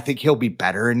Ingram, I think he'll be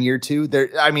better in year 2.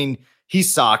 He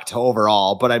sucked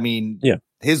overall, but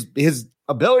his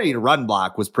ability to run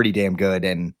block was pretty damn good.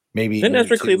 And maybe didn't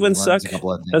Ezra Cleveland suck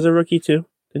as a rookie too?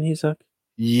 Didn't he suck?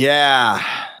 Yeah.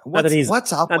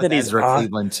 What's up with Ezra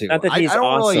Cleveland too? Not that he's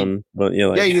awesome, but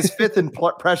he's 5th in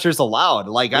pressures allowed.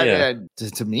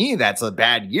 To me, that's a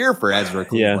bad year for Ezra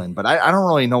Cleveland, but I don't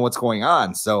really know what's going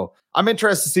on. So I'm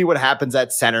interested to see what happens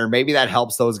at center. Maybe that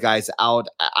helps those guys out.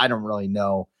 I don't really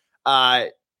know.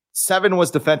 7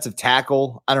 was defensive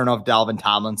tackle. I don't know if Dalvin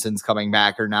Tomlinson's coming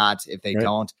back or not. If they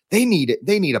don't, they need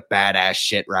a badass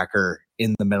shit wrecker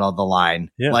in the middle of the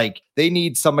line. Yeah. Like they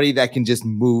need somebody that can just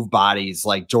move bodies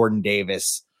like Jordan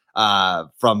Davis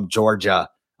from Georgia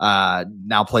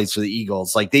now plays for the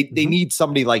Eagles. Like they need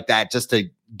somebody like that just to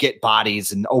get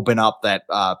bodies and open up that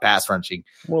pass rushing.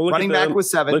 Running back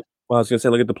was 7. I was going to say,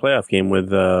 look at the playoff game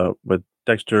with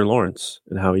Dexter Lawrence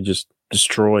and how he just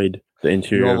destroyed the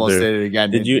interior. You almost did it again.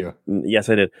 Did you? Yes,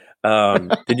 I did.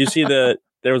 Did you see there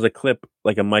was a clip,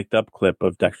 like a mic'd up clip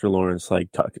of Dexter Lawrence, like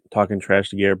talking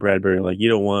trash to Garrett Bradbury. Like, you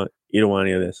don't want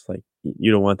any of this. Like,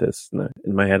 you don't want this. And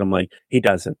in my head, I'm like, he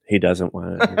doesn't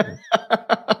want it.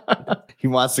 He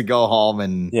wants to go home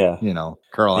and,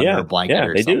 curl under a blanket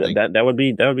or something. They do. That would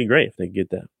be great if they get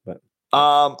that. But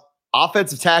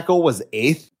offensive tackle was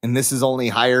 8th, and this is only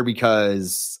higher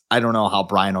because I don't know how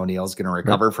Brian O'Neill is going to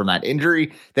recover from that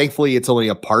injury. Thankfully, it's only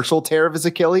a partial tear of his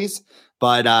Achilles,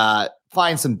 but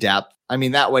find some depth. I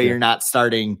mean, that way you're not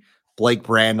starting Blake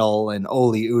Brandel and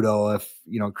Oli Udo if,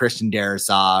 Christian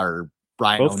Darrisaw or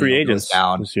Brian both O'Neill free agents goes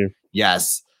down. This year.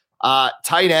 Yes.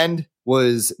 Tight end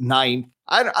was 9th.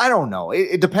 I don't know.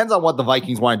 It depends on what the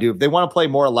Vikings want to do. If they want to play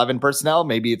more 11 personnel,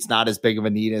 maybe it's not as big of a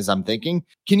need as I'm thinking.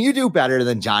 Can you do better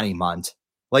than Johnny Munt?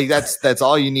 Like that's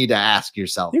all you need to ask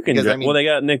yourself. You can. They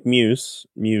got Nick Muse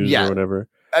or whatever.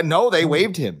 No, they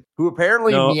waived him. Who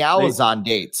apparently meows on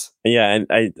dates. Yeah,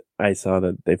 and I saw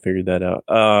that they figured that out.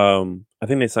 I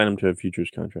think they signed him to a futures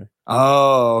contract.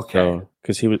 Oh, okay.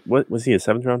 Because he was he a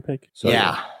 7th round pick? So,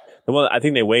 yeah. Well, I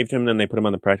think they waived him, then they put him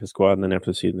on the practice squad, and then after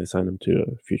the season they signed him to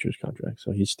a futures contract.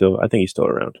 So I think he's still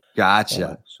around.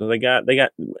 Gotcha. So they got Ben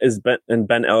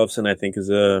Ellefson, I think, is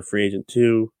a free agent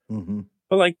too. Mm-hmm.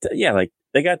 But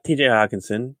they got TJ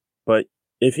Hawkinson, but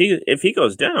if he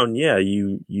goes down,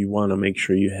 you want to make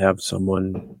sure you have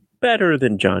someone better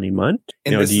than Johnny Munt.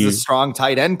 And this is a strong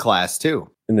tight end class too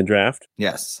in the draft.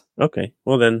 Yes. Okay.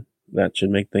 Well, then that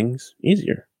should make things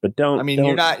easier. But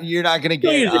you're not going to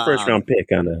get use your 1st round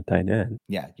pick on a tight end.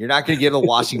 Yeah, you're not going to get a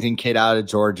Washington kid out of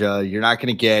Georgia. You're not going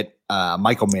to get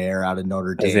Michael Mayer out of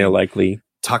Notre Dame. Isaiah Likely,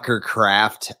 Tucker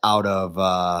Kraft out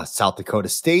of South Dakota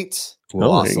State, who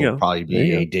will also probably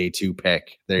be a day 2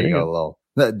 pick. There you go,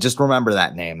 Lil. Just remember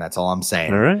that name. That's all I'm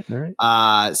saying. All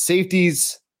right.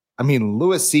 Safeties. I mean,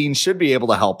 Lewis Seen should be able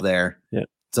to help there. Yeah.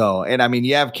 So, and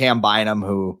you have Cam Bynum,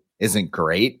 who isn't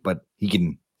great, but he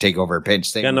can take over a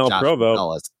pinch. Got no pro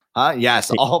vote.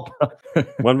 Yes, all pro.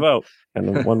 One vote.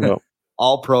 And one vote.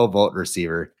 All pro vote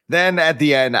receiver. Then at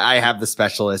the end, I have the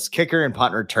specialist, kicker and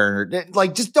punt returner.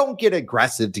 Like, just don't get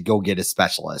aggressive to go get a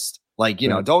specialist. Like,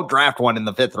 don't draft one in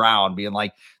the 5th round being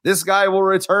like, this guy will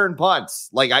return punts.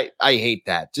 Like, I hate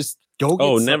that. Just go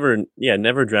get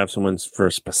never draft someone for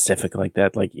a specific like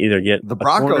that. Like, either get the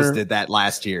Broncos did that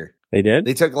last year. They did?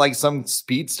 They took like some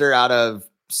speedster out of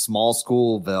small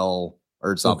schoolville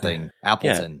or something. Okay.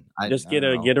 Appleton. Yeah. Just get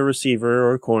a receiver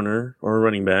or a corner or a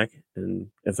running back, and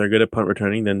if they're good at punt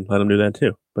returning, then let them do that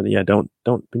too. But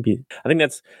don't be. I think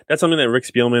that's something that Rick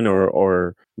Spielman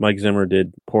or Mike Zimmer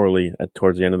did poorly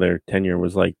towards the end of their tenure.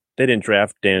 Was like they didn't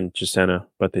draft Dan Chisena,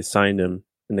 but they signed him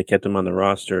and they kept him on the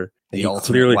roster. The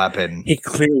ultimate weapon. He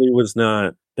clearly was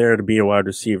not there to be a wide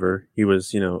receiver. He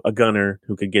was, a gunner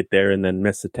who could get there and then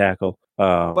miss the tackle.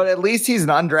 But at least he's an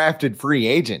undrafted free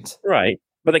agent, right?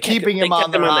 But keeping him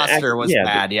on the roster was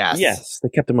bad. Yes, they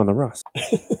kept him on the roster.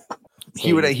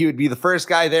 He would be the first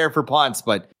guy there for punts,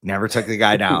 but never took the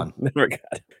guy down. Never got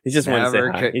it. He just wanted to say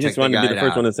hi. He just wanted to be the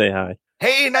first one to say hi.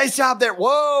 Hey, nice job there.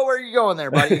 Whoa, where are you going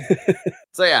there, buddy?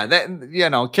 So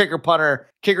kicker, punter,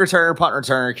 kick returner, punt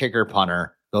returner, kicker,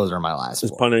 punter. Those are my last.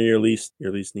 Is punter your least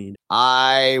need?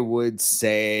 I would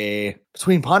say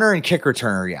between punter and kick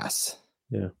returner, yes.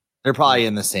 Yeah. They're probably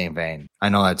in the same vein. I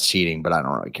know that's cheating, but I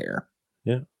don't really care.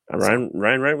 Yeah. Ryan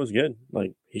Wright was good.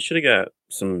 Like, he should have got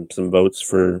some votes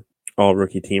for all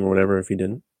rookie team or whatever if he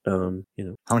didn't. How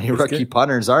many rookie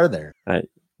punters are there?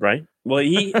 Right. Well,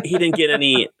 he didn't get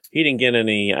any. He didn't get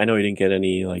any. I know he didn't get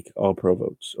any like all pro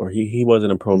votes, or he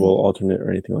wasn't a Pro Bowl alternate or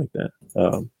anything like that.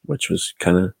 Which was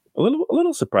kind of a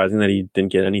little surprising that he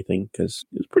didn't get anything because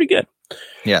it was pretty good.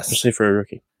 Yes, especially for a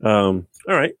rookie. All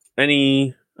right. I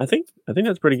think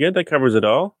that's pretty good. That covers it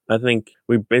all. I think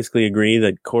we basically agree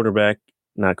that cornerback,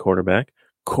 and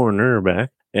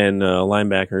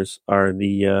linebackers are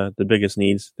the biggest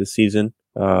needs this season.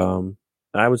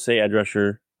 I would say edge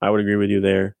rusher. I would agree with you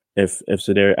there. If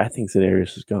Za'Darius, I think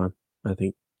Za'Darius is gone. I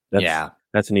think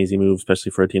that's an easy move,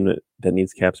 especially for a team that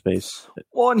needs cap space.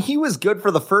 Well, and he was good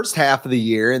for the first half of the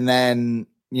year, and then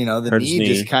the knee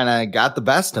just kind of got the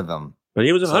best of him. But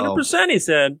he was 100%. He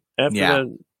said after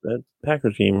that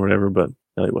Packers game or whatever, but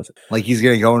no, he wasn't. Like he's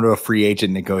going to go into a free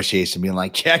agent negotiation, being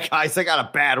like, "Yeah, guys, I got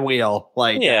a bad wheel."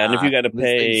 Like, and if you got to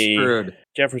pay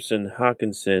Jefferson,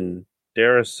 Hawkinson,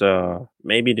 Darrisaw,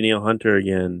 maybe Danielle Hunter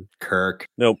again. Kirk.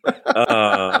 Nope. We're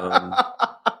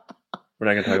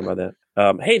not going to talk about that.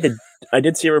 I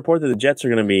did see a report that the Jets are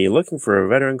going to be looking for a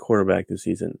veteran quarterback this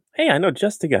season. Hey, I know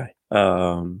just the guy.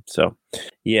 So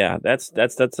yeah, that's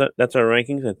our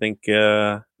rankings. I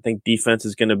think defense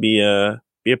is going to be a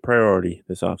priority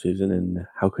this offseason, and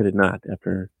how could it not?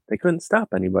 After they couldn't stop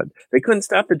anybody, they couldn't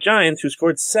stop the Giants, who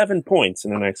scored 7 points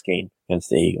in the next game against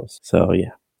the Eagles. So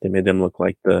yeah, they made them look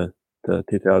like the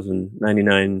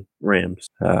 2099 Rams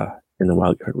in the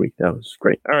wild card week. That was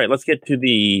great. All right, let's get to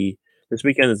this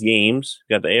weekend's games.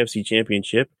 We got the AFC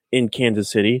Championship in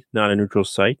Kansas City, not a neutral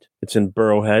site. It's in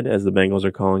Burrowhead, as the Bengals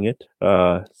are calling it.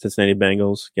 Cincinnati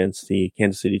Bengals against the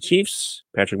Kansas City Chiefs.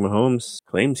 Patrick Mahomes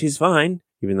claims he's fine,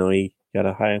 even though he got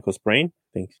a high ankle sprain.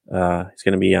 I think he's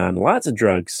going to be on lots of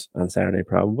drugs on Saturday,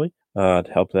 probably, to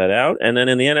help that out. And then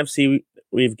in the NFC,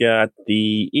 we've got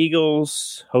the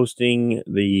Eagles hosting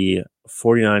the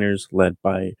 49ers, led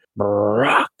by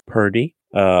Brock Purdy.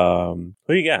 Who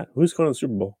you got? Who's going to the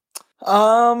Super Bowl?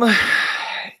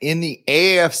 In the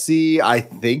AFC, I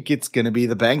think it's going to be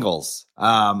the Bengals.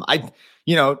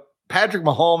 Patrick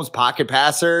Mahomes, pocket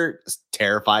passer,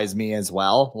 terrifies me as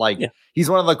well. He's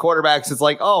one of the quarterbacks that's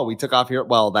like, oh, we took off here.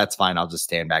 Well, that's fine. I'll just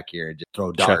stand back here and just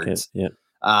throw darts. Yeah.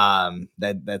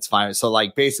 That's fine. So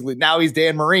basically now he's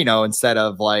Dan Marino instead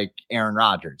of Aaron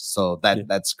Rodgers. So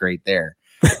that's great there.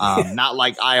 Not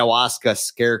like ayahuasca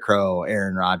scarecrow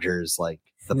Aaron Rodgers, like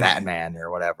the Batman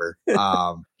or whatever. If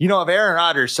Aaron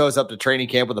Rodgers shows up to training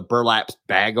camp with a burlap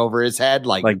bag over his head,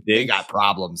 they got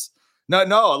problems.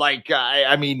 No,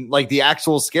 I mean, the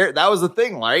actual scare. That was the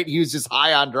thing, right? He was just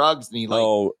high on drugs and he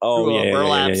threw a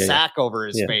burlap sack over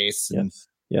his face. Yes.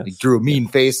 He drew a mean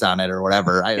face on it or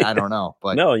whatever. I don't know,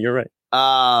 but no, you're right.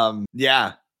 I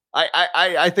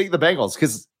think the Bengals,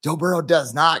 because Joe Burrow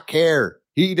does not care.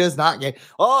 He does not get.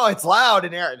 Oh, it's loud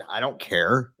in there. I don't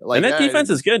care. And that defense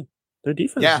is good. Their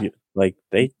defense is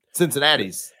good.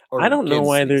 Cincinnati's. I don't know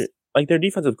why they're their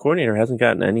defensive coordinator hasn't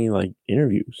gotten any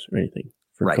interviews or anything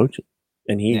for coaching.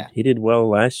 And he did well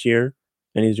last year,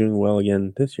 and he's doing well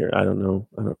again this year. I don't know.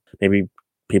 Maybe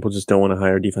people just don't want to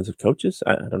hire defensive coaches.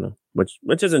 I don't know,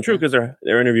 which isn't true because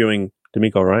they're interviewing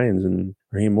D'Amico Ryans and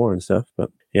Raheem Moore and stuff. But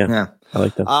yeah, I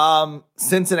like them.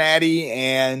 Cincinnati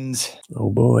and oh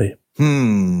boy.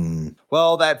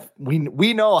 Well, that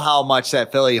we know how much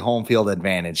that Philly home field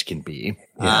advantage can be.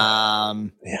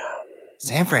 San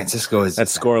Francisco is that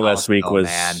score last week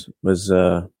was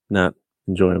not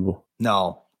enjoyable.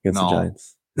 No, against the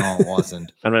Giants. No, it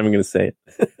wasn't. I'm not even going to say it.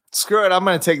 Screw it. I'm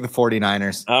going to take the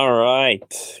 49ers. All right.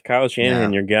 Kyle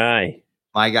Shanahan, your guy.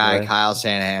 My guy, Kyle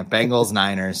Shanahan. Bengals,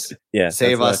 Niners. Yeah.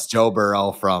 Save us Joe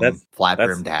Burrow from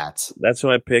flat-brimmed hats. That's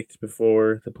who I picked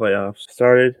before the playoffs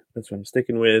started. That's what I'm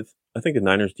sticking with. I think the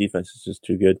Niners defense is just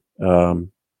too good.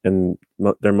 And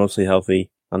they're mostly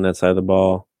healthy on that side of the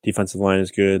ball. Defensive line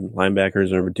is good.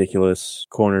 Linebackers are ridiculous.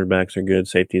 Cornerbacks are good.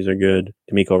 Safeties are good.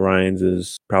 D'Amico Ryans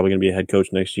is probably going to be a head coach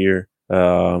next year.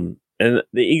 And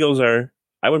the Eagles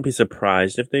I wouldn't be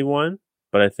surprised if they won,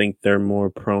 but I think they're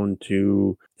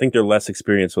they're less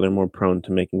experienced, so they're more prone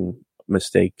to making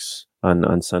mistakes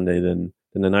on Sunday than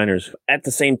the Niners. At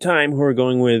the same time, who are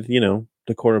going with,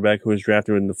 the quarterback who was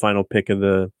drafted in the final pick of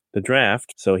the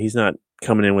draft. So he's not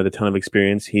coming in with a ton of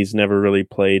experience. He's never really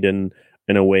played in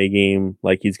an away game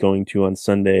like he's going to on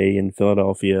Sunday in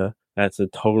Philadelphia. That's a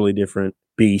totally different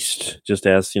beast, just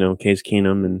as, Case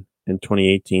Keenum in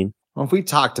 2018. Well, if we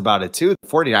talked about it too, the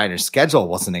 49ers schedule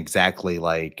wasn't exactly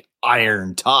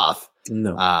iron tough.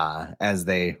 No. As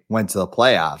they went to the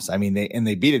playoffs. I mean,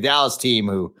 they beat a Dallas team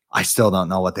who I still don't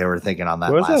know what they were thinking on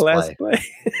that last play.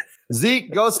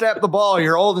 Zeke, go snap the ball.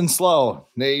 You're old and slow.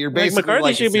 You're basically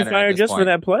McCarthy should be fired just for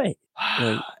that play.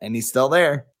 And he's still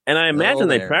there. And I imagine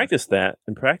they there. practiced that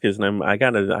in practice, and I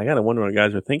gotta wonder what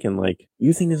guys are thinking. Like,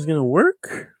 you think this is gonna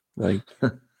work? Like,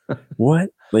 what?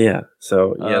 But yeah.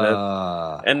 So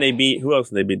yeah, and they beat who else?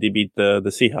 Did they beat? They beat the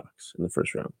Seahawks in the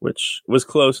first round, which was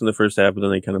close in the first half, but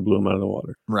then they kind of blew them out of the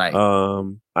water. Right.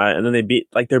 And then they beat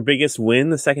like their biggest win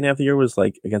the second half of the year was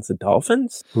like against the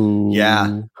Dolphins, who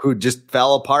just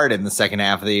fell apart in the second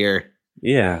half of the year.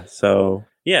 Yeah. So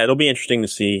yeah, it'll be interesting to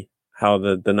see how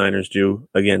the Niners do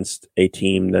against a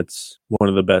team that's one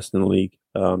of the best in the league.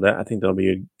 I think that'll be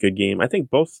a good game. I think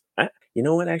both. You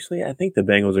know what? Actually, I think the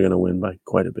Bengals are going to win by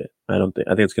quite a bit. I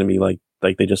think it's going to be like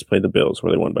they just played the Bills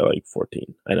where they won by like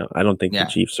 14. I don't think the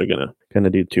Chiefs are going to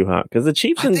do too hot because the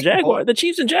Chiefs and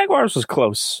Jaguars was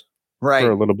close for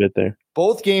a little bit there.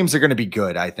 Both games are going to be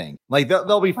good. I think like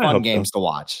they'll be fun games to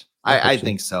watch. I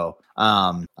think so.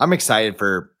 I'm excited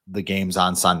for the games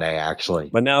on Sunday, actually.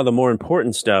 But now the more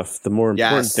important stuff, the more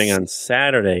important thing on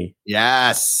Saturday.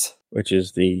 Yes. Which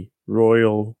is the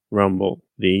Royal Rumble.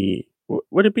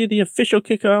 Would it be the official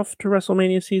kickoff to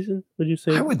WrestleMania season? Would you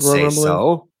say? I would say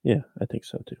so. Yeah, I think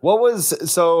so too.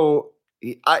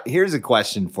 Here's a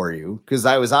question for you, because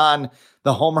I was on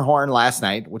the Homer Horn last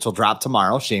night, which will drop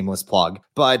tomorrow, shameless plug.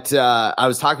 But I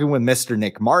was talking with Mr.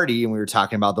 Nick Marty, and we were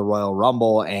talking about the Royal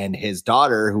Rumble, and his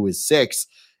daughter, who is 6,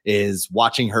 is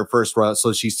watching her first Royal.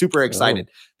 So she's super excited.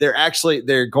 Oh.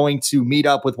 They're going to meet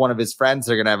up with one of his friends.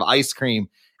 They're going to have ice cream,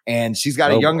 and she's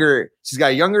got a younger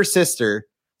sister.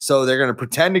 So they're going to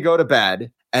pretend to go to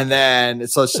bed, and then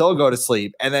so she'll go to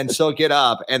sleep, and then she'll get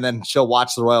up, and then she'll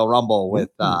watch the Royal Rumble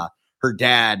with her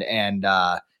dad and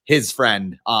his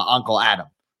friend, Uncle Adam.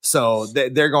 So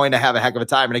they're going to have a heck of a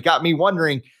time. And it got me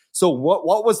wondering, so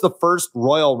what was the first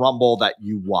Royal Rumble that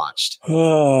you watched?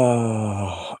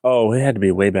 Oh, it had to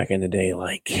be way back in the day,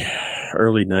 like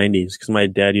early 90s, because my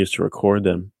dad used to record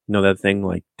them. You know that thing,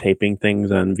 like taping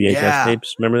things on VHS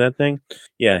tapes? Remember that thing?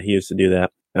 Yeah, he used to do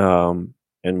that.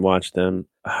 And watch them.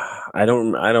 I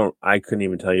couldn't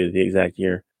even tell you the exact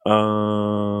year.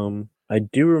 I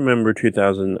do remember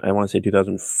 2000, I want to say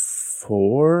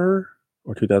 2004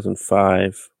 or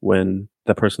 2005, when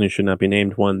the person who should not be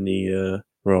named won the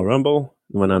Royal Rumble,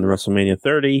 went on to WrestleMania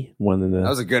 30, that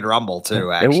was a good Rumble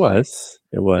too, actually. It was.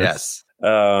 Yes.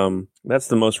 That's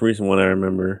the most recent one I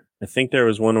remember. I think there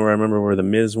was one where I remember where The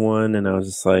Miz won, and I was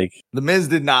just like... The Miz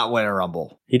did not win a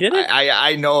Rumble. He didn't?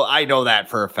 I know that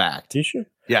for a fact. Are you sure?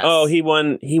 Yes. Oh, he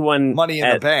won Money in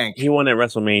the Bank. He won at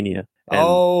WrestleMania.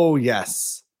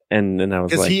 Yes. And I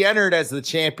was like... Because he entered as the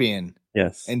champion.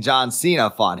 Yes. And John Cena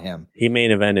fought him. He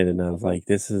main evented, and I was like,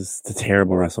 this is the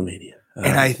terrible WrestleMania.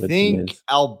 And I think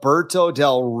Alberto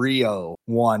Del Rio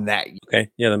won that year. Okay,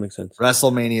 yeah, that makes sense.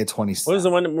 WrestleMania 27. What was the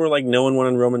one where like no one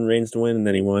wanted Roman Reigns to win, and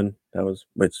then he won?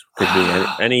 Which could be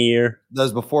any year. That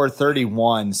was before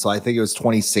 31, so I think it was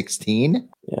 2016.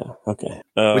 Yeah, okay.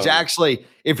 Which actually,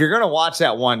 if you're going to watch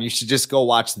that one, you should just go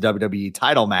watch the WWE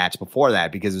title match before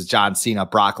that, because it was John Cena,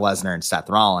 Brock Lesnar, and Seth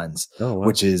Rollins,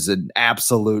 which is an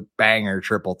absolute banger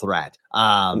triple threat.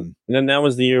 And then that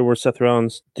was the year where Seth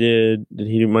Rollins did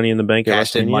he do Money in the Bank?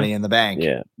 Cashed in Money in the Bank.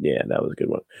 Yeah, that was a good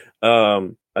one.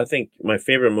 I think my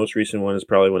favorite, most recent one is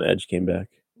probably when Edge came back.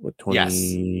 What,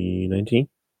 2019?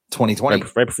 2020.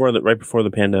 Right before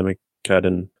the pandemic cut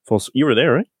in full. You were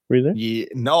there, right? Were you there? Yeah,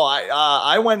 no,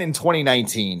 I went in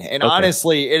 2019, and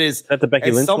honestly, it is that the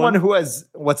Becky Lynch someone one? who has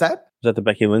what's that? Is that the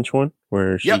Becky Lynch one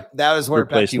where she? Yep, that was where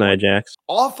replaced Becky Nia Jax.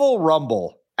 Awful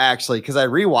Rumble. Actually, because I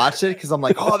rewatched it because I'm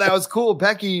like, oh, that was cool.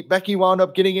 Becky wound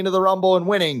up getting into the Rumble and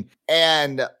winning.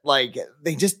 And like,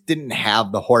 they just didn't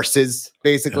have the horses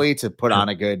basically to put on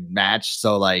a good match.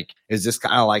 So like, it's just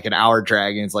kind of like an hour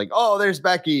drag. And it's like, oh, there's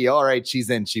Becky. All right,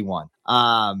 she's in. She won.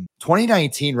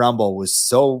 2019 Rumble was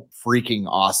so freaking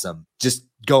awesome. Just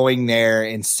going there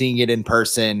and seeing it in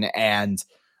person. And,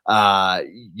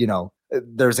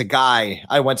 there's a guy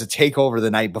I went to take over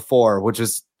the night before, which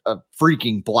was a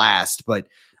freaking blast, but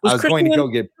I was going to go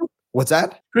get what's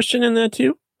that? Christian in that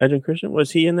too? Edge Christian, was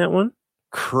he in that one?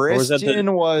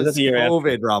 Christian was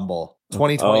COVID Rumble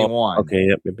 2021. Okay,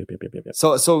 yep.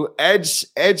 So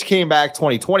Edge came back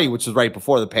 2020, which was right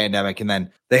before the pandemic, and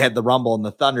then they had the Rumble in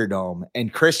the Thunderdome,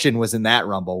 and Christian was in that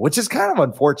Rumble, which is kind of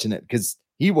unfortunate because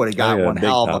he would have got one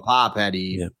hell of a pop had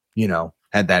he,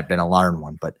 had that been a Larn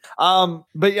one. But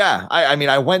yeah,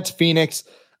 I went to Phoenix.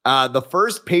 The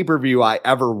first pay-per-view I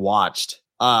ever watched,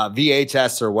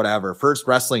 VHS or whatever, first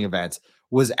wrestling event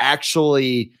was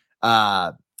actually,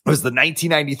 was the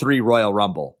 1993 Royal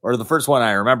Rumble, or the first one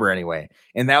I remember anyway.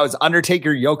 And that was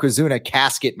Undertaker Yokozuna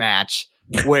casket match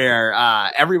where,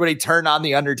 everybody turned on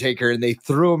the Undertaker and they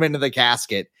threw him into the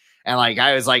casket. And like,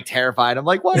 I was like terrified. I'm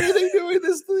like, why are they doing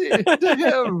this to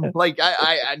him? Like,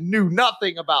 I knew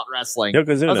nothing about wrestling. I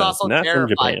was also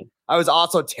terrified. I was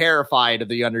also terrified of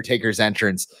the Undertaker's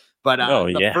entrance. But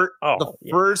the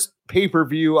first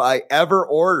pay-per-view I ever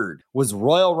ordered was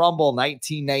Royal Rumble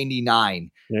 1999.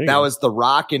 That was The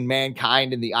Rock and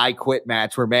Mankind in the I Quit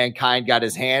match, where Mankind got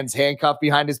his hands handcuffed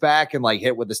behind his back and like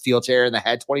hit with a steel chair in the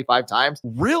head 25 times.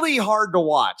 Really hard to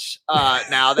watch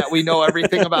now that we know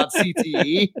everything about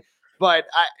CTE. But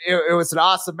it was an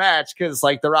awesome match because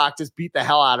like The Rock just beat the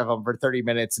hell out of him for 30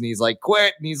 minutes and he's like,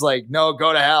 quit. And he's like, no,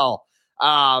 go to hell.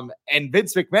 And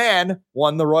Vince McMahon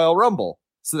won the Royal Rumble.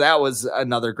 So that was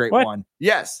another great one.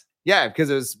 Yes. Yeah. Because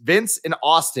it was Vince and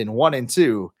Austin 1 and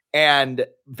 2. And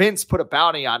Vince put a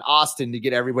bounty on Austin to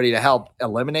get everybody to help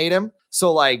eliminate him.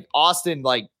 So like Austin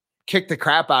like kicked the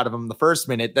crap out of him the first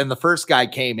minute. Then the first guy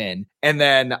came in and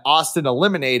then Austin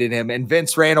eliminated him and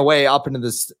Vince ran away up into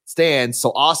the stands.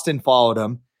 So Austin followed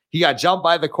him. He got jumped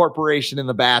by the corporation in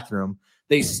the bathroom.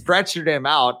 They stretchered him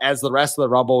out as the rest of the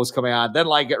Rumble was coming on. Then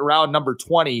like around number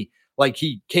 20, like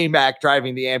he came back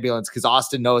driving the ambulance because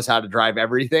Austin knows how to drive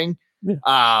everything.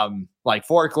 Yeah. Like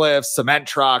forklifts, cement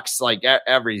trucks, like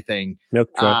everything. Milk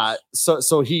trucks.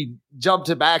 So he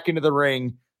jumped back into the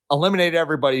ring, eliminated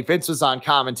everybody. Vince was on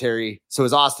commentary. So it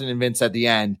was Austin and Vince at the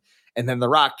end. And then The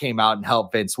Rock came out and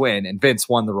helped Vince win. And Vince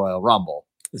won the Royal Rumble.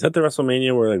 Is that the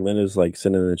WrestleMania where like Linda's like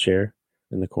sitting in the chair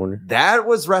in the corner? That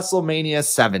was WrestleMania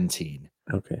 17.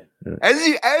 Okay.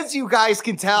 Right. As you guys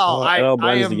can tell, I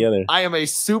am a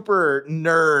super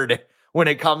nerd when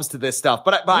it comes to this stuff.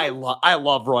 But I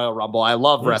love Royal Rumble. I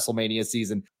love WrestleMania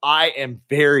season. I am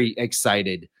very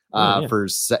excited for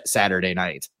Saturday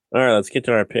night. All right, let's get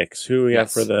to our picks. Who we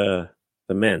got for the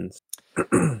men's?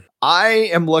 I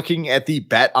am looking at the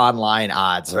Bet Online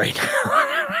odds right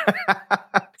now.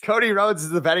 Cody Rhodes is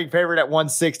the betting favorite at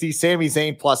 160, Sami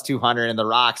Zayn plus 200, and The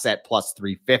Rock's at plus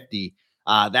 350.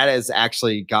 That has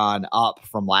actually gone up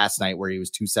from last night where he was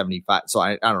 275. So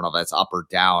I don't know if that's up or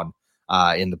down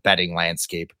in the betting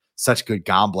landscape. Such a good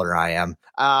gambler I am.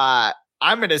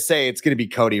 I'm going to say it's going to be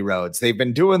Cody Rhodes. They've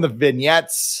been doing the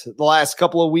vignettes the last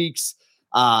couple of weeks.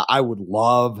 I would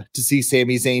love to see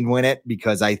Sami Zayn win it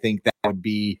because I think that would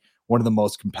be one of the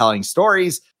most compelling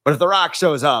stories. But if The Rock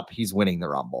shows up, he's winning the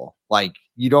Rumble. Like,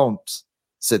 you don't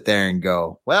sit there and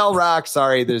go, well, Rock,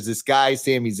 sorry, there's this guy,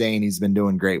 Sami Zayn, he's been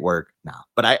doing great work. No,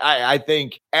 but I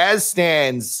think as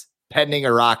stands pending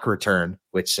a Rock return,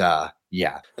 which, I'm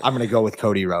going to go with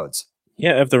Cody Rhodes.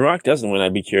 Yeah, if The Rock doesn't win,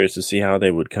 I'd be curious to see how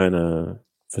they would kind of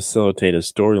facilitate a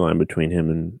storyline between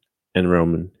him and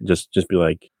Roman. Just be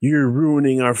like, you're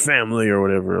ruining our family or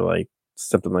whatever, like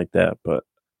something like that. But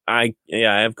I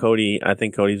have Cody. I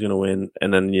think Cody's gonna win.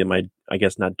 And then my, I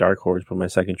guess not dark horse, but my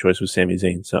second choice was Sami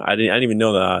Zayn. So I didn't even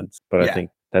know the odds, but I think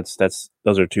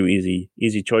those are two easy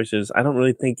choices. I don't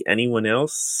really think anyone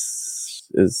else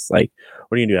is like,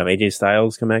 what are you gonna do? Have AJ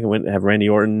Styles come back and have Randy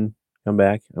Orton come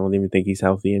back? I don't even think he's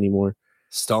healthy anymore.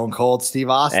 Stone Cold Steve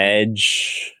Austin.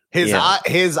 Edge. His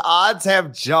odds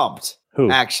have jumped. Who?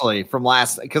 Actually, from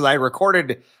last, because I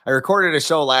recorded a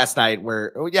show last night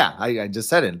where, I just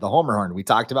said it, the Homer Horn. We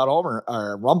talked about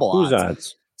Rumble odds. Whose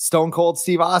odds? Stone Cold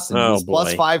Steve Austin. He was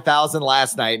plus 5,000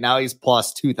 last night. Now he's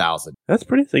plus 2,000. That's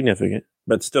pretty significant,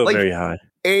 but still very high.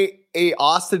 A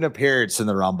Austin appearance in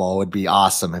the Rumble would be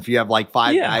awesome. If you have like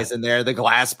five guys in there, the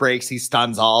glass breaks, he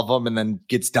stuns all of them, and then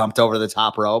gets dumped over the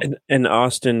top rope. An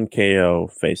Austin KO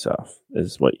face-off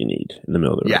is what you need in the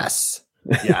middle of the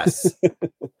ring. Yes.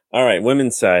 All right,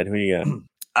 women's side, who you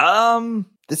got?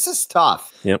 This is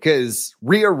tough because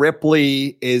Rhea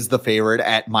Ripley is the favorite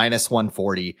at minus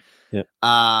 140. Yep.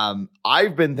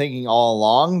 I've been thinking all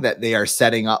along that they are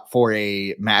setting up for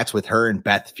a match with her and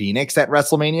Beth Phoenix at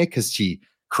WrestleMania because she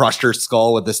crushed her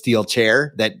skull with a steel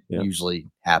chair. That usually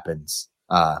happens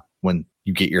when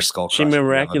you get your skull crushed. She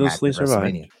miraculously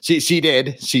survived. She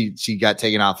did. She got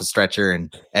taken off a stretcher,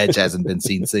 and Edge hasn't been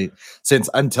seen since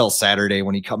until Saturday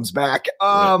when he comes back.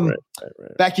 Right.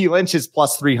 Becky Lynch is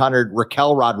plus 300.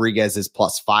 Raquel Rodriguez is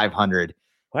plus 500.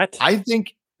 What? I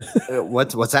think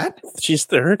what's that? She's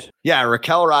third. Yeah,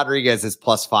 Raquel Rodriguez is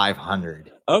plus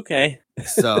 500. Okay.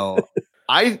 So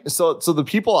the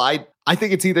people I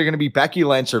think it's either going to be Becky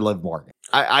Lynch or Liv Morgan.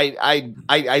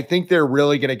 I think they're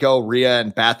really going to go Rhea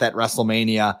and Beth at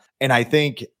WrestleMania. And I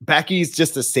think Becky's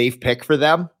just a safe pick for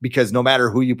them because no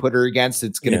matter who you put her against,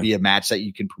 it's going to be a match that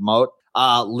you can promote.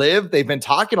 Liv, they've been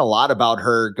talking a lot about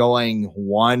her going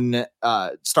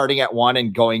starting at 1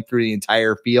 and going through the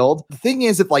entire field. The thing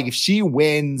is, if she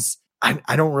wins,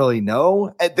 I don't really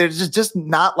know. There's just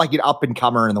not like an up and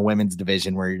comer in the women's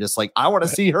division where you're just like, I want to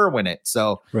see her win it.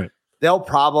 So they'll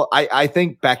probably. I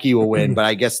think Becky will win, but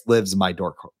I guess Liv's my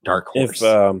dark horse.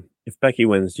 If Becky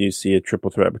wins, do you see a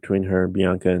triple threat between her,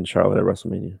 Bianca, and Charlotte at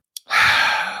WrestleMania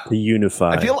to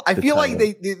unify? I feel like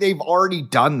they've already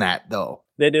done that though.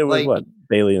 They did with what?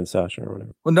 Bailey and Sasha or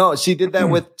whatever. Well, no, she did that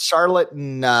with Charlotte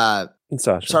and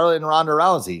Sasha. Charlotte and Ronda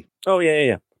Rousey. Oh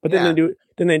yeah. But didn't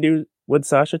they do with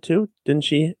Sasha too?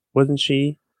 Wasn't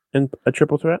she in a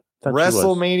triple threat?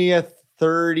 WrestleMania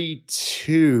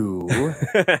 32.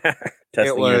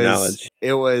 Testing your knowledge.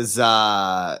 It was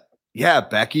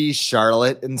Becky,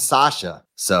 Charlotte, and Sasha.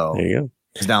 So there you go.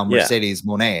 It's now Mercedes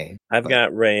Moné. I've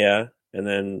got Rhea, and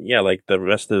then like the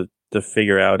rest of to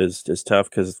figure out is tough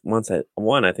because once at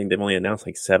one, I think they've only announced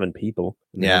like 7 people.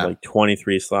 And they have like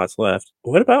 23 slots left.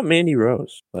 What about Mandy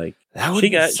Rose? Like she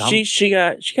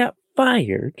got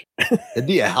fired. It'd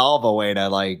be a hell of a way to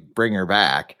like bring her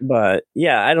back. But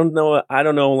yeah, I don't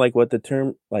know like what the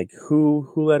term, like who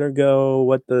let her go,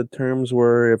 what the terms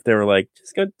were, if they were like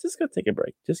just go take a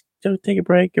break. Just go take a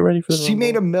break, get ready for the She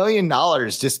made $1 million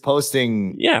just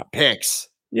posting pics.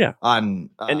 Yeah. On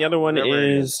and the other one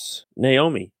is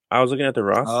Naomi. I was looking at the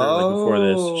roster before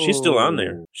this. She's still on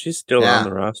there. She's still on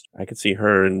the roster. I could see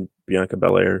her and Bianca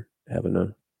Belair having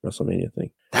a WrestleMania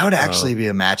thing. That would actually be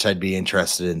a match I'd be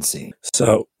interested in seeing.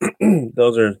 So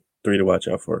those are 3 to watch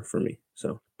out for me.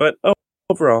 So, but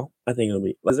overall, I think it'll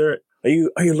be. Are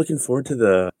you looking forward to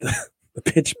the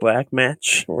Pitch Black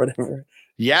match or whatever?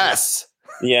 Yes.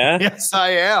 Yeah. Yes,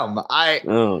 I am.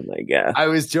 Oh my God. I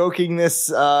was joking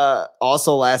this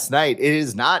also last night. It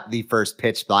is not the first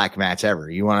Pitch Black match ever.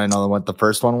 You want to know what the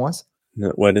first one was? No,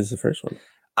 what is the first one?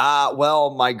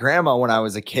 Well, my grandma, when I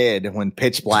was a kid, when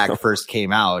Pitch Black first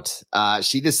came out,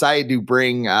 she decided to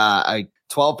bring a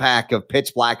 12-pack of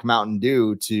Pitch Black Mountain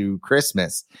Dew to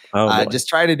Christmas. Just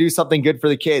trying to do something good for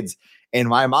the kids. And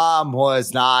my mom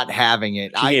was not having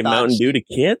it. She gave Mountain Dew to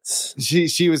kids?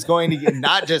 She was going to get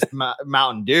not just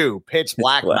Mountain Dew, Pitch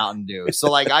Black Mountain Dew. So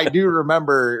like I do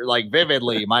remember like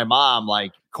vividly my mom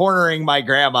like cornering my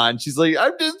grandma and she's like,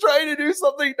 I'm just trying to do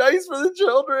something nice for the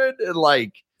children. And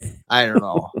like, I don't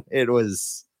know.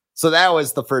 So that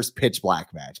was the first Pitch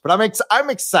Black match. But I'm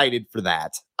excited for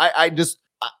that. A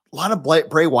lot of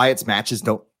Bray Wyatt's matches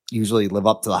don't usually live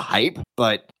up to the hype,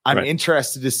 but I'm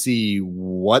interested to see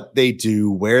what they do,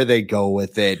 where they go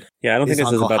with it. Yeah, I don't think this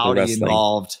is about the wrestling.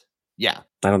 Involved. Yeah.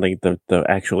 I don't think the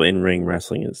actual in-ring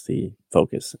wrestling is the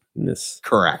focus in this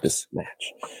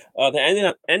match.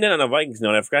 Ending on a Vikings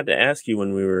note, I forgot to ask you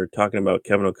when we were talking about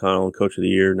Kevin O'Connell, Coach of the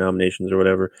Year nominations or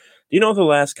whatever. Do you know who the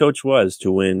last coach was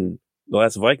to win, the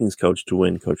last Vikings coach to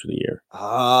win Coach of the Year?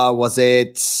 Was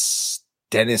it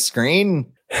Dennis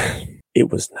Green? It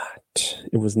was not.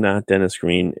 It was not Dennis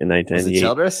Green in 1998. Was it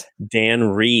Childress? Dan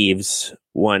Reeves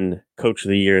won Coach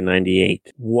of the Year in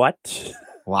 98. What?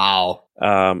 Wow.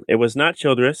 It was not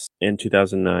Childress in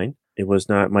 2009. It was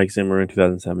not Mike Zimmer in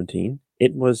 2017.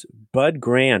 It was Bud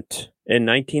Grant in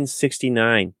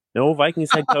 1969. No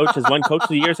Vikings head coach has won Coach of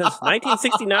the Year since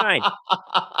 1969.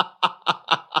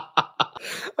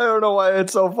 I don't know why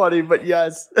it's so funny, but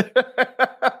yes.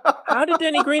 How did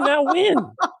Denny Green not win?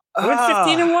 He went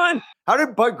 15-1. How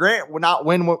did Bud Grant not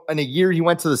win in a year he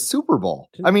went to the Super Bowl?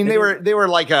 I mean, they were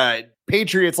like a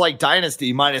Patriots like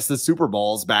dynasty minus the Super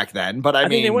Bowls back then. But I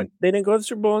mean, they didn't go to the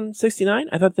Super Bowl in 69.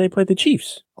 I thought they played the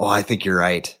Chiefs. Oh, I think you're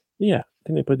right. Yeah, I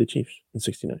think they played the Chiefs in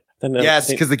 69. Yes,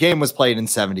 because the game was played in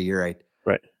 70. You're right.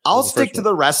 Right. I'll stick to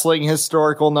the wrestling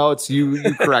historical notes.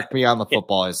 You correct me on the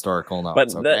football historical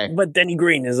notes. But Denny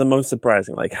Green is the most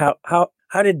surprising. Like how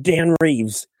did Dan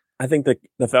Reeves? I think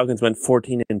the Falcons went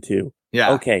 14-2.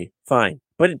 Yeah. Okay, fine.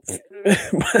 But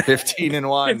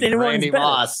 15-1. Randy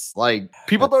Moss. Like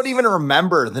people don't even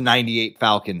remember the 98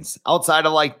 Falcons outside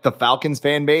of like the Falcons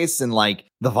fan base and like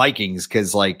the Vikings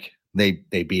because like they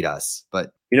beat us.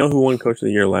 But you know who won Coach of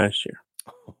the Year last year?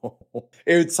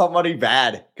 It was somebody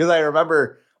bad because I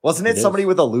remember, wasn't it somebody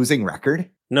with a losing record?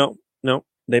 No.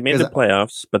 They made the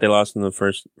playoffs, but they lost in the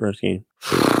first game.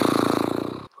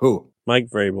 Who? Mike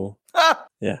Vrabel.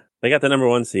 Yeah. They got the number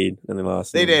 1 seed and they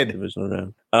lost. They did. The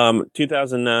divisional round.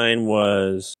 2009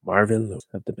 was Marvin Lewis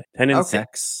at the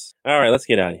 10-6. All right, let's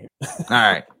get out of here. All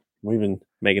right. We've been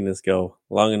making this go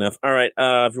long enough. All right.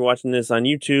 If you're watching this on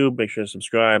YouTube, make sure to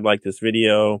subscribe, like this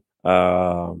video,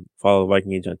 follow the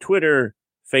Viking Age on Twitter,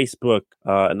 Facebook.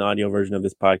 An audio version of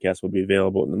this podcast will be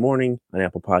available in the morning on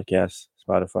Apple Podcasts,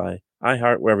 Spotify,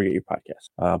 iHeart, wherever you get your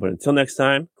podcasts. But until next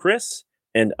time, Chris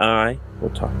and I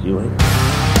will talk to you later.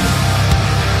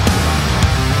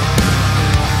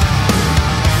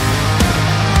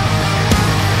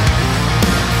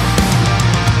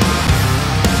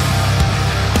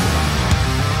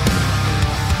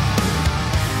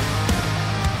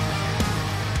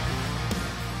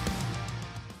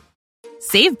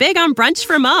 Save big on brunch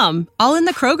for mom, all in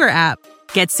the Kroger app.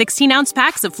 Get 16-ounce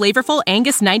packs of flavorful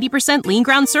Angus 90% lean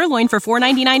ground sirloin for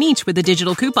 $4.99 each with a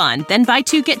digital coupon. Then buy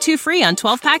 2, get 2 free on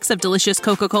 12 packs of delicious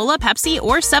Coca-Cola, Pepsi,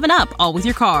 or 7-Up, all with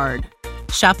your card.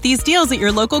 Shop these deals at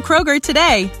your local Kroger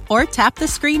today, or tap the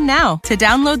screen now to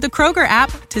download the Kroger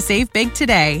app to save big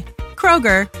today.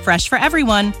 Kroger, fresh for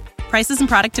everyone. Prices and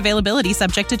product availability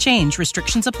subject to change.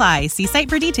 Restrictions apply. See site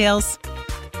for details.